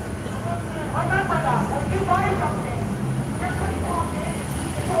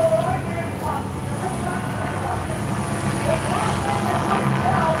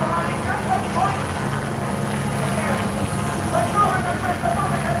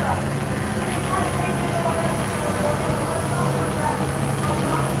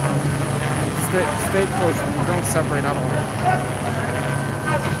 Stay close, don't separate at all.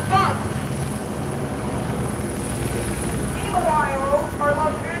 Meanwhile, our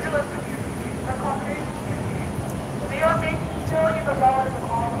Los Angeles community, the Caucasian community, they are making millions of dollars of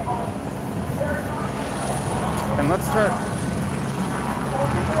And let's try.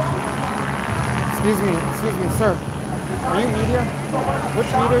 Excuse me, sir. Are you media?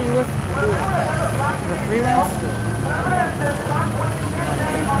 Which media are you with? The freelance?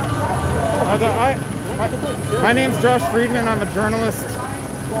 My name's Josh Friedman. I'm a journalist.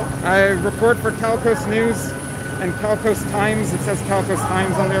 I report for Cal Coast News and Cal Coast Times. It says Cal Coast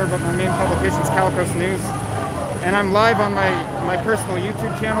Times on there, but my main publication is Cal Coast News. And I'm live on my personal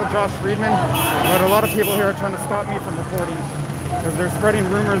YouTube channel, Josh Friedman. But a lot of people here are trying to stop me from recording because they're spreading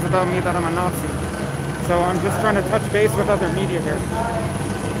rumors about me that I'm a Nazi. So I'm just trying to touch base with other media here.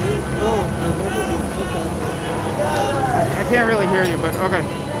 I can't really hear you, but okay.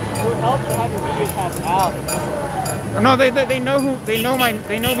 It would help to have your videos pass out. No, they know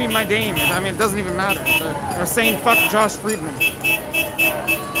me my name. I mean, it doesn't even matter. They're saying fuck Josh Friedman.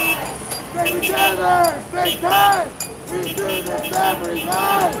 Stay together! Stay tight! We do this every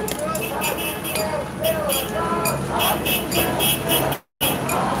night!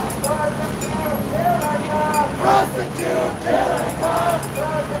 Prosecute, killer cop!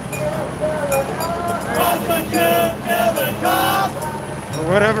 Prosecute, killer cop! For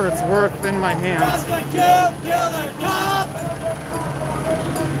whatever it's worth in my hands. Prosecute, killer cop!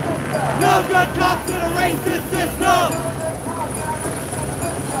 No good cops in a racist system!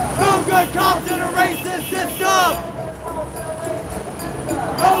 No good cops in a racist system!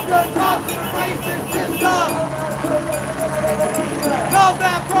 No good cops in a racist system! No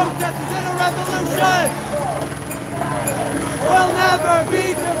bad protesters in a revolution! We'll never be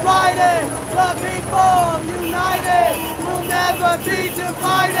divided! The people united! We'll never be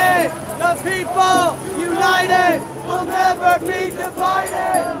divided! The people united! We'll never be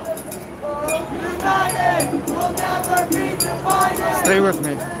divided! United! We'll never be divided! Stay with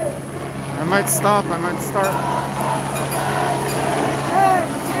me. I might stop, I might start.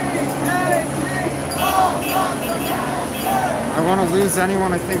 I want to lose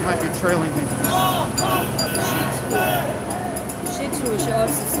anyone I think might be trailing me. She too, she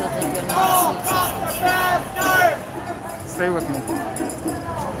also said that you're Nazis. Stay with me.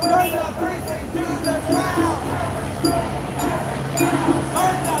 Burn the precinct to the ground!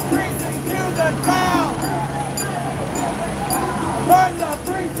 Burn the precinct to the ground! Burn the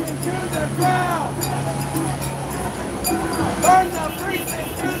precinct to the ground! Burn the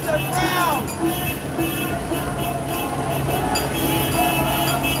precinct to the ground!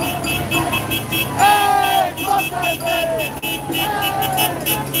 Hey, fuck that lady!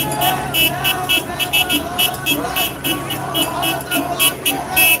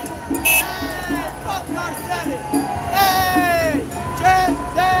 Hey, get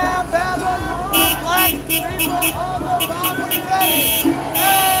down, Babylon, black people all around the face.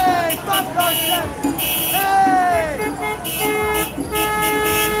 Hey, fuck our Senate. Hey.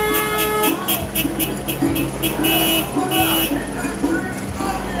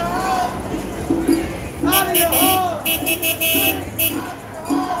 Out of your home.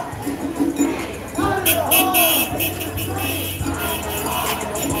 Out of your home.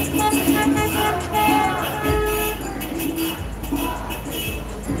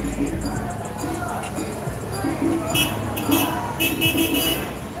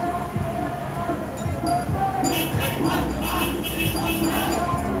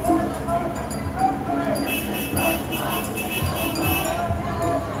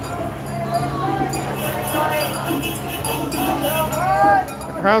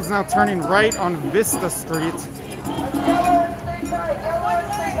 The crowd's now turning right on Vista Street.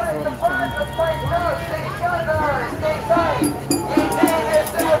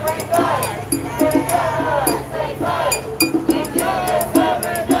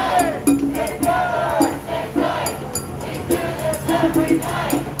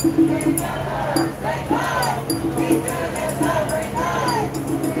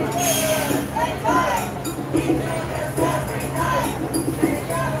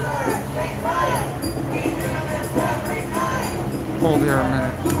 Hold here a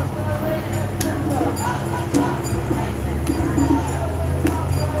minute.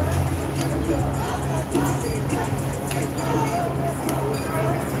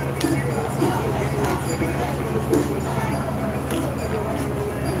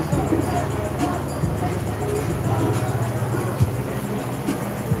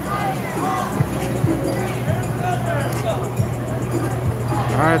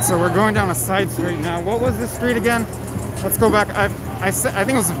 Alright, so we're going down a side street now. What was this street again? Let's go back. I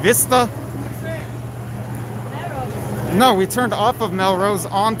think it was Vista. No, we turned off of Melrose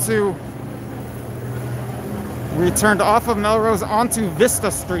onto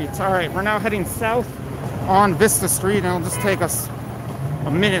Vista Street. All right, we're now heading south on Vista Street, and it'll just take us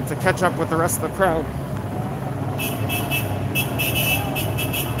a minute to catch up with the rest of the crowd.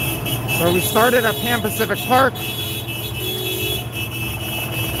 So we started at Pan Pacific Park,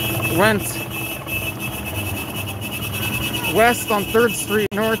 went west on 3rd Street,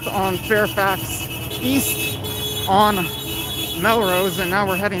 north on Fairfax, east on Melrose, and now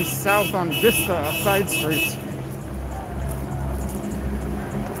we're heading south on Vista, a side street.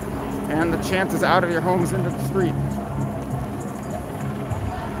 And the chant is out of your homes into the street.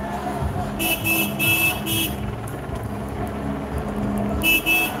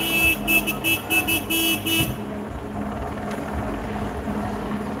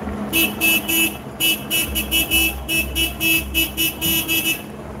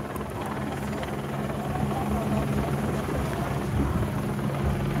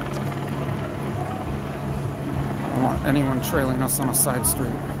 I don't want anyone trailing us on a side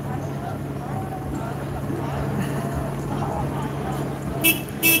street.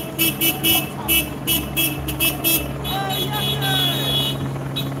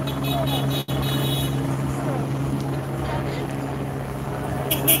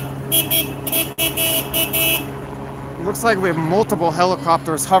 Looks like we have multiple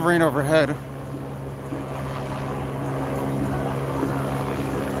helicopters hovering overhead.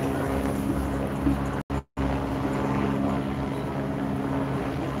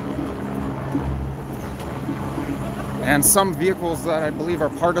 And some vehicles that I believe are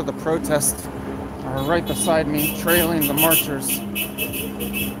part of the protest are right beside me, trailing the marchers.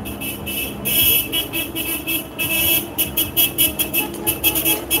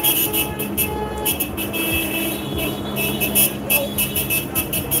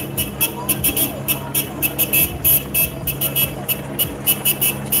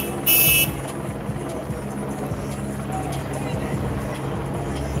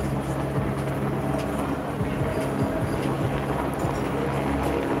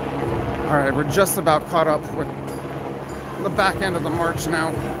 All right, we're just about caught up with the back end of the march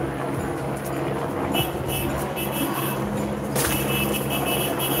now.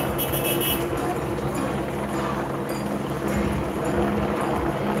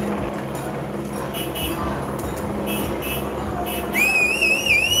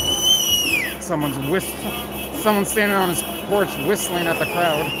 Someone's standing on his porch whistling at the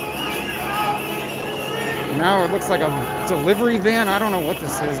crowd. Now it looks like a delivery van. I don't know what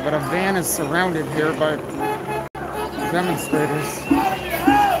this is, but a van is surrounded here by demonstrators.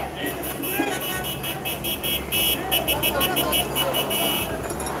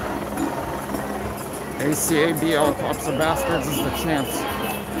 ACABL, Cops of Bastards is the chant.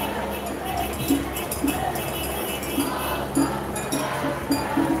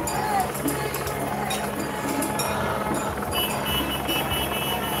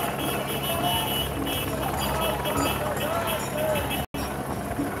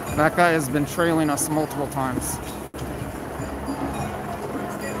 That guy has been trailing us multiple times.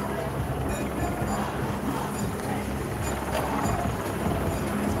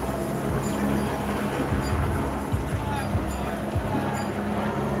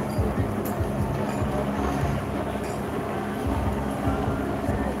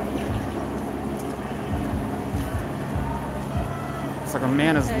 It's like a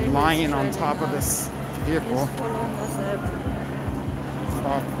man is lying on top of this vehicle.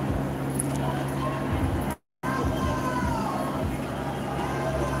 Stop.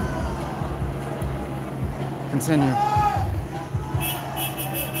 Continue.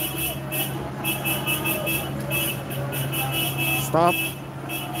 Stop.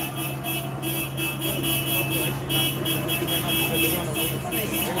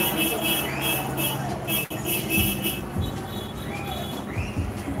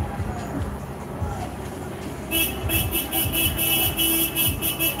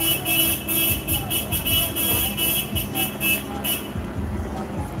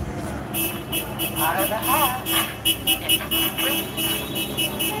 Out of the house.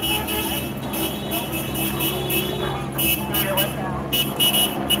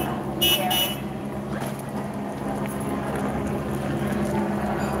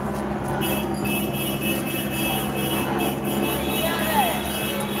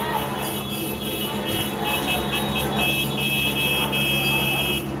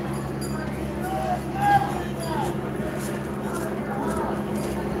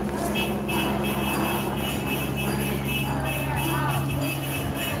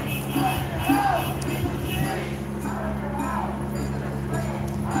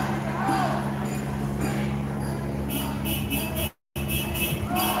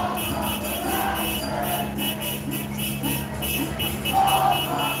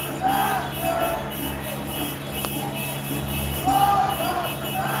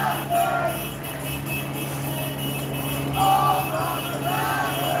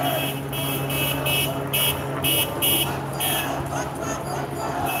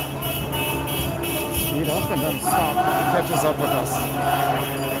 Speed up and then stop when he catches up with us.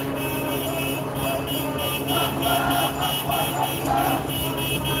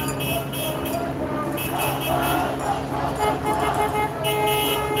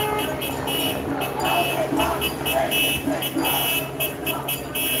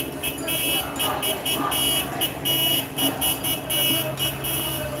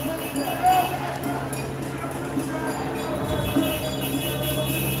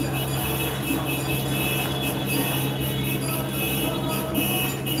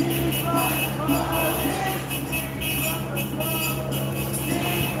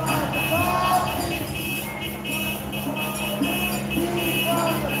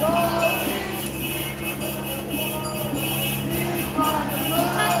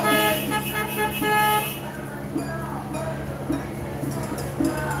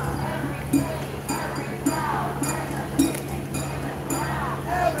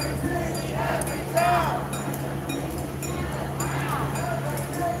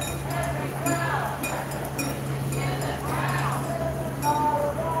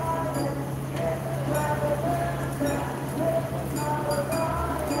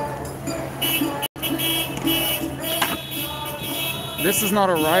 This is not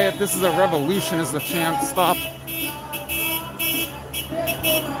a riot. This is a revolution is the chant. Stop.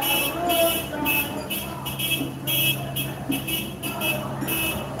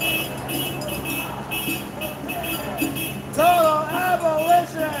 Total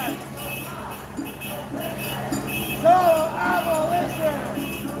abolition! Total abolition!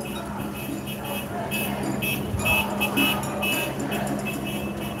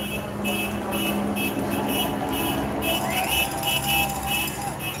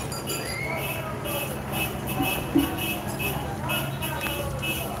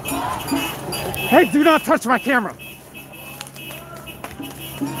 Hey, do not touch my camera.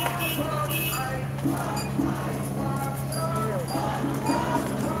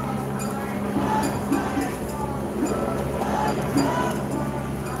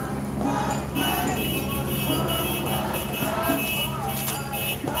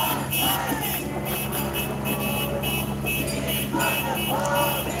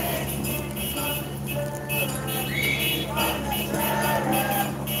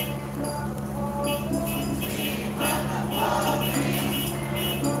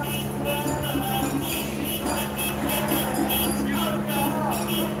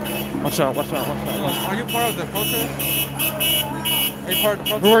 Watch out, watch out, watch out, watch out. Are you part of the protest? Are you part of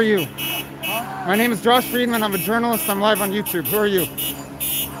the protest? Who are you? Huh? My name is Josh Friedman. I'm a journalist. I'm live on YouTube. Who are you? You'll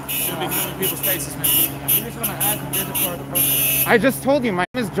be filming people's faces, man. I'm just gonna ask if you're part of the protest. I just told you, my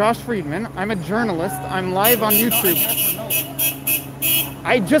name is Josh Friedman. I'm a journalist. I'm live on YouTube.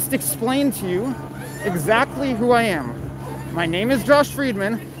 I just explained to you exactly who I am. My name is Josh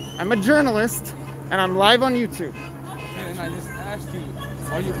Friedman. I'm a journalist, and I'm live on YouTube. And I just asked you,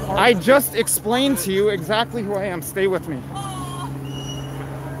 are you part I of the just explained to you exactly who I am. Stay with me.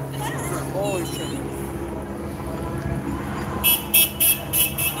 Holy shit.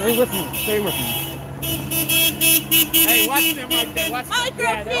 Stay with me. Stay with me. Hey, watch them right there. Watch them.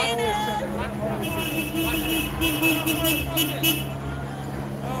 Yeah,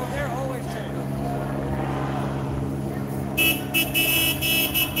 they're always changing.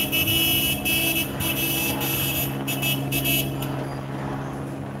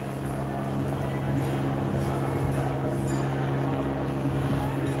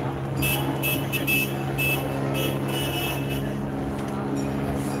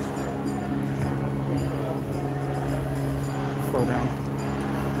 Slow down.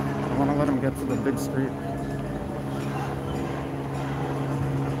 I want to let him get to the big street.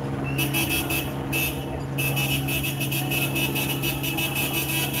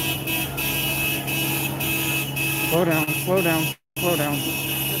 Slow down, slow down, slow down.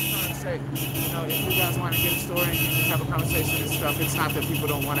 Just trying to say, you know, if you guys want to get a story and you just have a conversation and stuff, it's not that people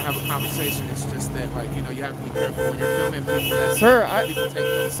don't want to have a conversation. It's just that, like, you know, you have to be careful when you're filming people. That Sir, people take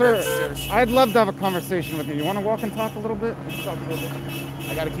those Sir, steps seriously. I'd love to have a conversation with you. You want to walk and talk a little bit? Talk a little bit.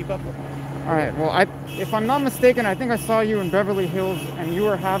 I got to keep up with them. All right. Well, if I'm not mistaken, I think I saw you in Beverly Hills, and you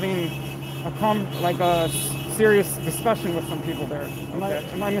were having a serious discussion with some people there.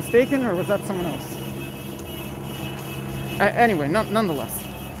 Am I mistaken, or was that someone else? Anyway, nonetheless,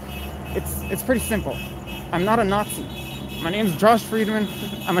 it's pretty simple. I'm not a Nazi. My name's Josh Friedman.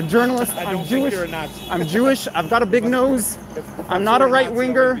 I'm a journalist. I'm Jewish. You're a Nazi. I'm Jewish. I've got a big nose. I'm not a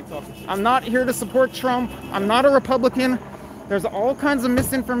right-winger. I'm not here to support Trump. I'm not a Republican. There's all kinds of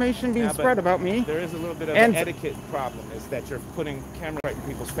misinformation being spread about me. There is a little bit of an etiquette problem, is that you're putting camera right in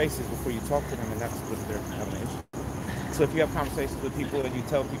people's faces before you talk to them, and that's what they're having an issue. So if you have conversations with people and you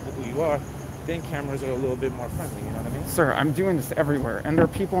tell people who you are, then cameras are a little bit more friendly, you know what I mean? Sir, I'm doing this everywhere, and there are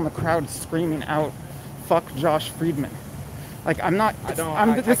people in the crowd screaming out, "Fuck Josh Friedman." Like, I'm not.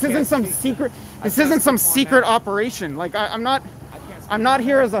 This isn't some secret. This isn't some secret operation. Like, I'm not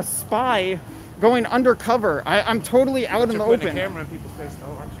here as a spy going undercover. I'm totally out in the open. A camera in people's face,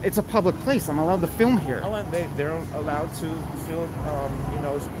 though, aren't you? It's a public place. I'm allowed to film here. Oh, and they're allowed to feel,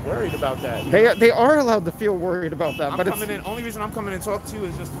 worried about that. They are allowed to feel worried about that. Only reason I'm coming and talk to you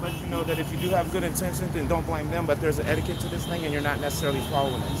is just to let you know that if you do have good intentions, then don't blame them. But there's an etiquette to this thing, and you're not necessarily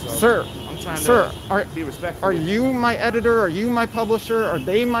following it. So sir, I'm trying to be respectful. Are you my editor? Are you my publisher? Are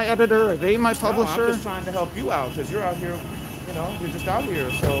they my editor? Are they my publisher? No, I'm just trying to help you out because you're out here. You're just out here.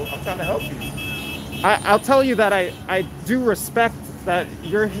 So I'm trying to help you. I'll tell you that I do respect that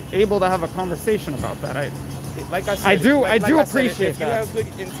you're able to have a conversation about that. Like I said, I do appreciate if that. you have good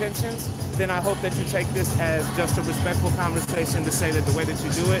intentions, then I hope that you take this as just a respectful conversation to say that the way that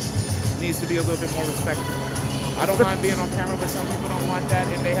you do it needs to be a little bit more respectful. I don't mind being on camera, but some people don't want that,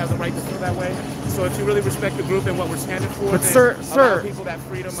 and they have the right to feel that way. So if you really respect the group and what we're standing for, but then allow people that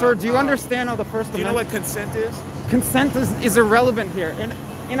freedom. Sir, do you understand how the First Amendment? Do you know what consent is? Consent is irrelevant here.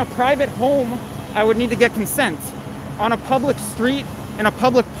 In a private home, I would need to get consent. on a public street, in a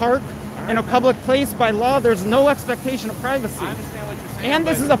public park, in a public place by law. There's no expectation of privacy. I understand what you're saying. And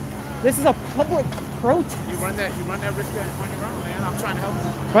this is a public protest. You run that risk on your own, man. I'm trying to help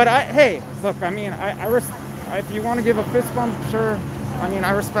you. But hey, look, I mean, if you want to give a fist bump, sure. I mean,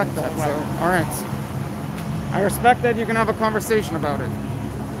 I respect that. So, all right. I respect that you can have a conversation about it.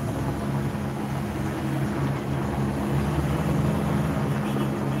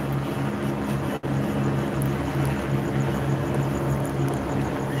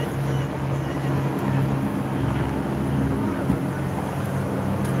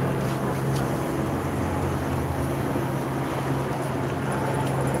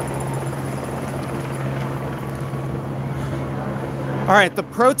 All right, the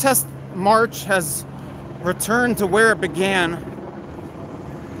protest march has returned to where it began,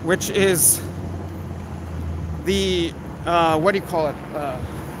 which is the, what do you call it,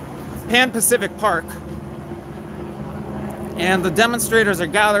 Pan Pacific Park. And the demonstrators are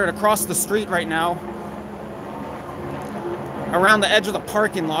gathered across the street right now, around the edge of the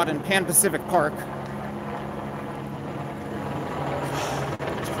parking lot in Pan Pacific Park.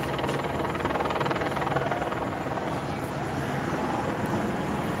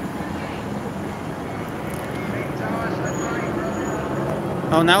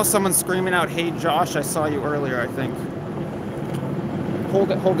 Oh, now someone's screaming out, "Hey Josh, I saw you earlier," I think. Hold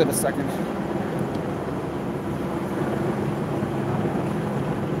it a second.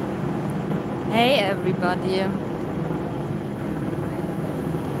 Hey everybody.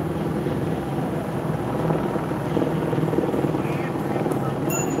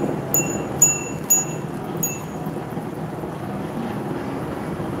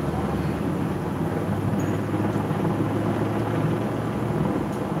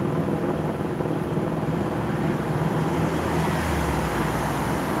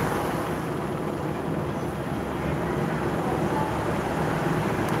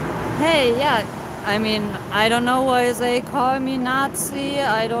 Hey, yeah, I mean, I don't know why they call me Nazi.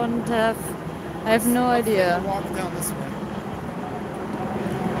 I have no idea. Walk down this way.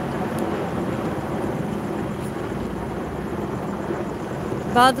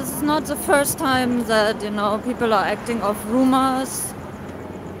 But this is not the first time that, you know, people are acting off rumors.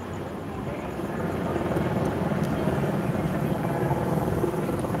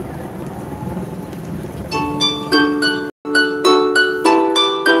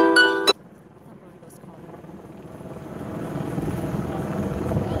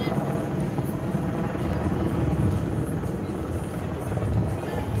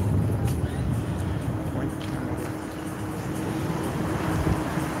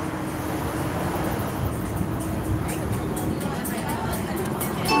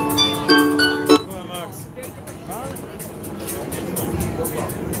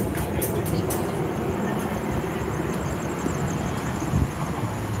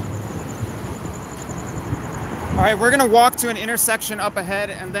 All right, we're gonna walk to an intersection up ahead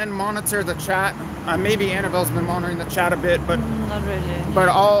and then monitor the chat. Maybe Annabelle's been monitoring the chat a bit, but Not really. but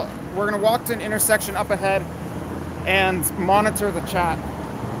we're gonna walk to an intersection up ahead and monitor the chat.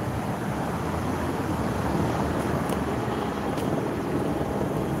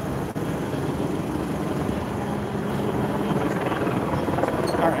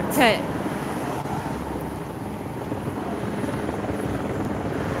 All right. Okay.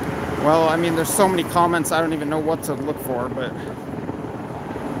 Well, I mean, there's so many comments, I don't even know what to look for, but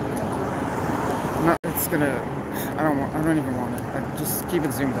no, it's gonna. I don't even want it. Just keep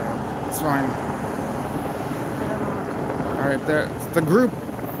it zoomed out. It's fine. All right, the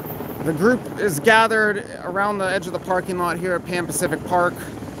group is gathered around the edge of the parking lot here at Pan Pacific Park.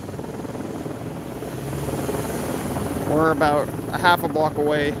 We're about a half a block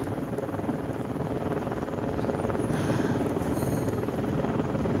away.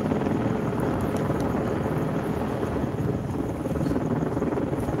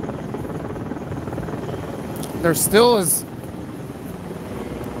 There still is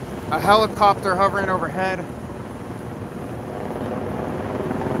a helicopter hovering overhead.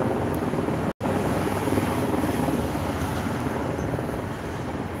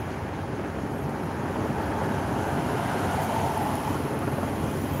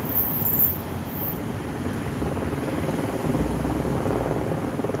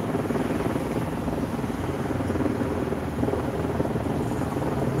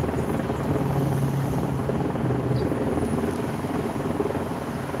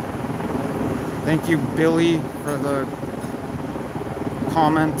 Thank you, Billy, for the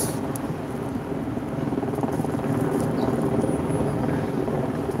comment.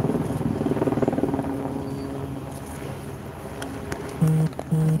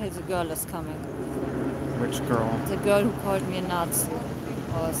 Hey, the girl is coming. Which girl? The girl who called me a Nazi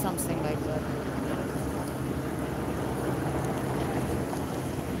or something like that.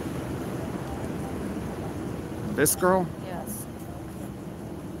 This girl? Yes.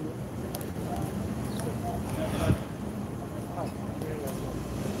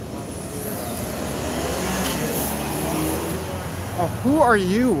 Oh, who are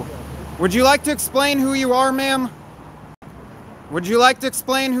you? Would you like to explain who you are, ma'am? Would you like to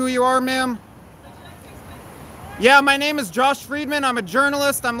explain who you are, ma'am? Yeah, my name is Josh Friedman. I'm a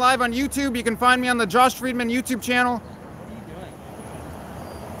journalist. I'm live on YouTube. You can find me on the Josh Friedman YouTube channel. What are you doing?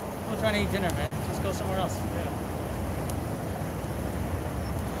 I'm trying to eat dinner, man. Just go somewhere else.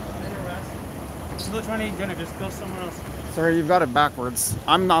 Still trying to eat dinner. Just go somewhere else. Sorry, you've got it backwards.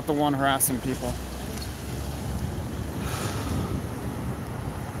 I'm not the one harassing people.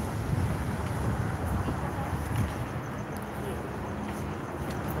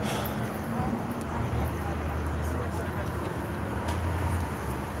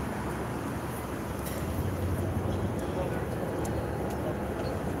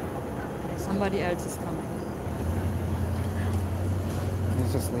 Somebody else is coming.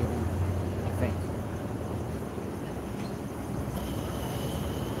 He's just leaving, I think.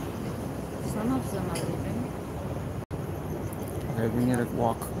 Some of them are leaving. Okay, we need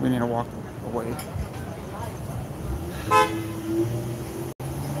to walk away.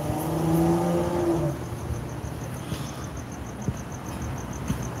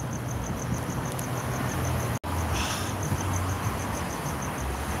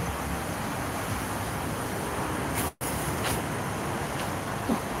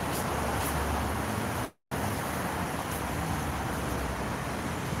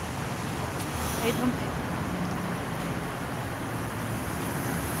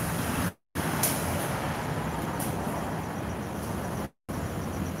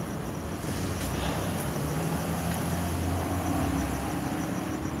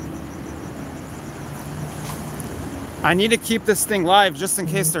 I need to keep this thing live just in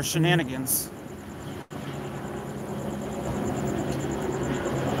case there's shenanigans.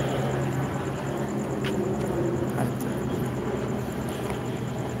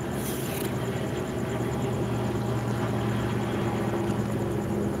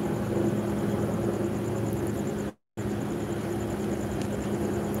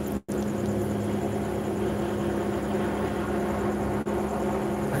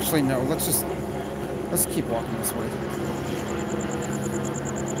 Actually, no, let's keep walking this way.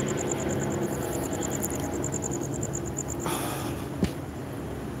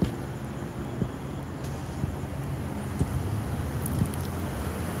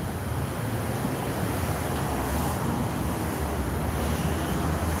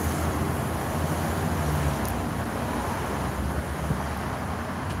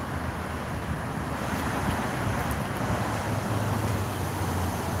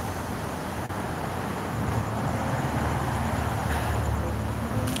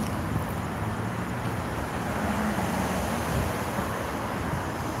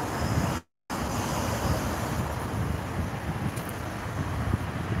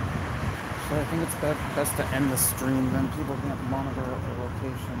 I think it's best to end the stream, then people can't monitor the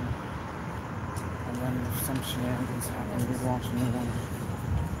location. And then if some shenanigans happen, we launch a new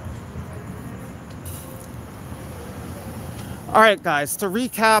one. Alright guys, to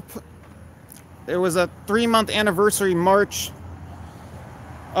recap, it was a 3-month anniversary march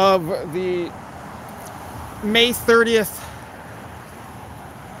of the May 30th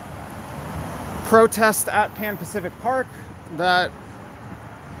protest at Pan Pacific Park that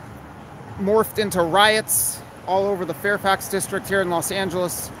morphed into riots all over the Fairfax district here in Los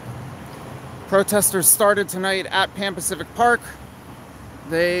Angeles. Protesters started tonight at Pan Pacific Park.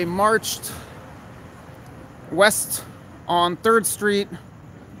 They marched west on 3rd Street,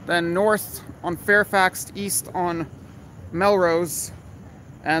 then north on Fairfax, east on Melrose,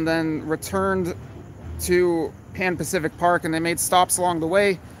 and then returned to Pan Pacific Park, and they made stops along the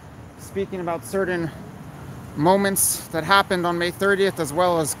way, speaking about certain moments that happened on May 30th, as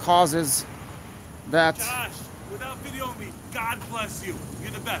well as causes that... Josh, without videoing me, God bless you.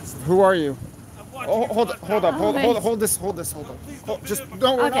 You're the best. Who are you? Oh, hold up. Hold this. Just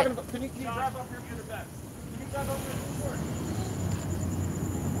don't. We're not gonna. Can you drive up here? You're the best. Can you drive up here?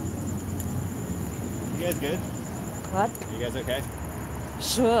 You guys good? What? You guys okay?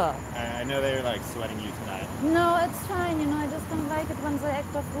 Sure. I know they're like sweating you tonight. No, it's fine. You know, I just don't like it when they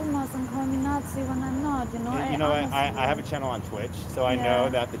act of rumors and call me Nazi when I'm not. You know. You know what? I have a channel on Twitch, so I know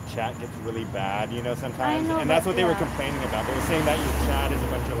that the chat gets really bad. You know, sometimes, and that's what they were complaining about. They were saying that your chat is a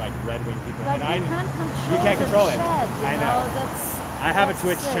bunch of like red-wing people, but and you can't control it. Chat, I know. That's I have a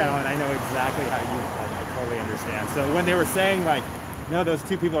Twitch channel, and I know exactly how you. I totally understand. So when they were saying like, no, those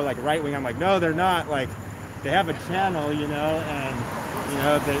two people are like right wing, I'm like, no, they're not. Like, they have a channel, you know, and you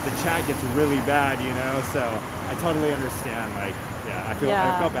know the chat gets really bad, you know. So I totally understand. Like, yeah, I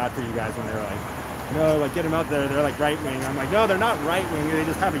felt bad for you guys when they were like, no, like get them out there. They're like right wing. I'm like, no, they're not right wing. They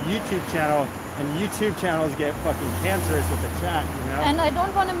just have a YouTube channel, and YouTube channels get fucking cancerous with the chat, you know. And I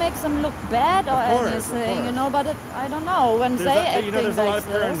don't want to make them look bad or anything, you know. But I don't know when they acting you know, there's a lot like of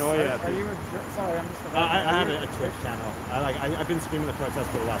paranoia. Are you? Sorry, I'm just. I have a Twitch channel. I've been streaming the protest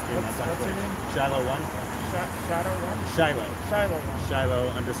for the last 3 months. What's your name? Shiloh1. Shadow one. Shiloh. Shiloh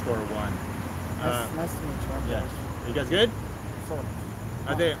one. Shiloh_1. Nice to meet you. Yeah. You guys good? Sort of.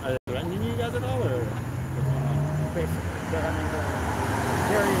 Are they threatening you guys at all, or? Basically, but I mean, they're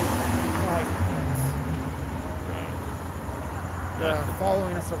very like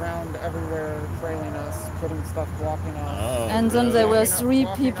following us around everywhere, trailing us, putting stuff, blocking us. Oh, And then there were 3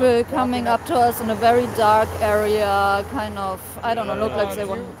 people coming up to us in a very dark area, kind of, I don't know, look like they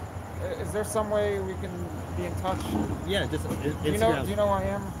were... Is there some way we can be in touch? Yeah, just Instagram. Do you know who I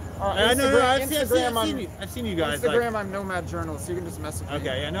am? I know. I've seen you guys. Instagram, like, I'm Nomad Journalist. You can just message me.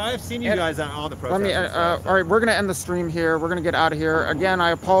 Okay, yeah, no, I've seen you guys on all the protests. Let me. All right, we're gonna end the stream here. We're gonna get out of here. Again,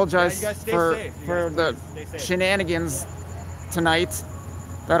 I apologize for the shenanigans tonight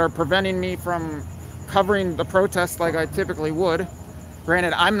that are preventing me from covering the protest like I typically would.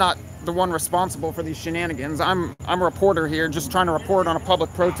 Granted, I'm not the one responsible for these shenanigans. I'm a reporter here, just trying to report on a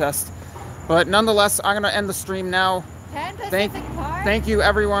public protest. But nonetheless, I'm gonna end the stream now. Thank you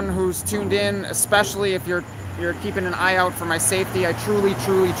everyone who's tuned in, especially if you're keeping an eye out for my safety. I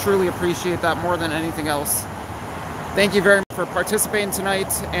truly appreciate that more than anything else. Thank you very much for participating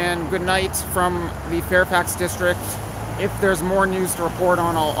tonight, and good night from the Fairfax district. If there's more news to report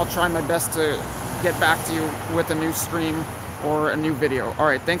on, I'll try my best to get back to you with a new stream or a new video. All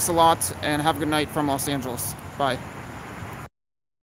right, thanks a lot, and have a good night from Los Angeles. Bye.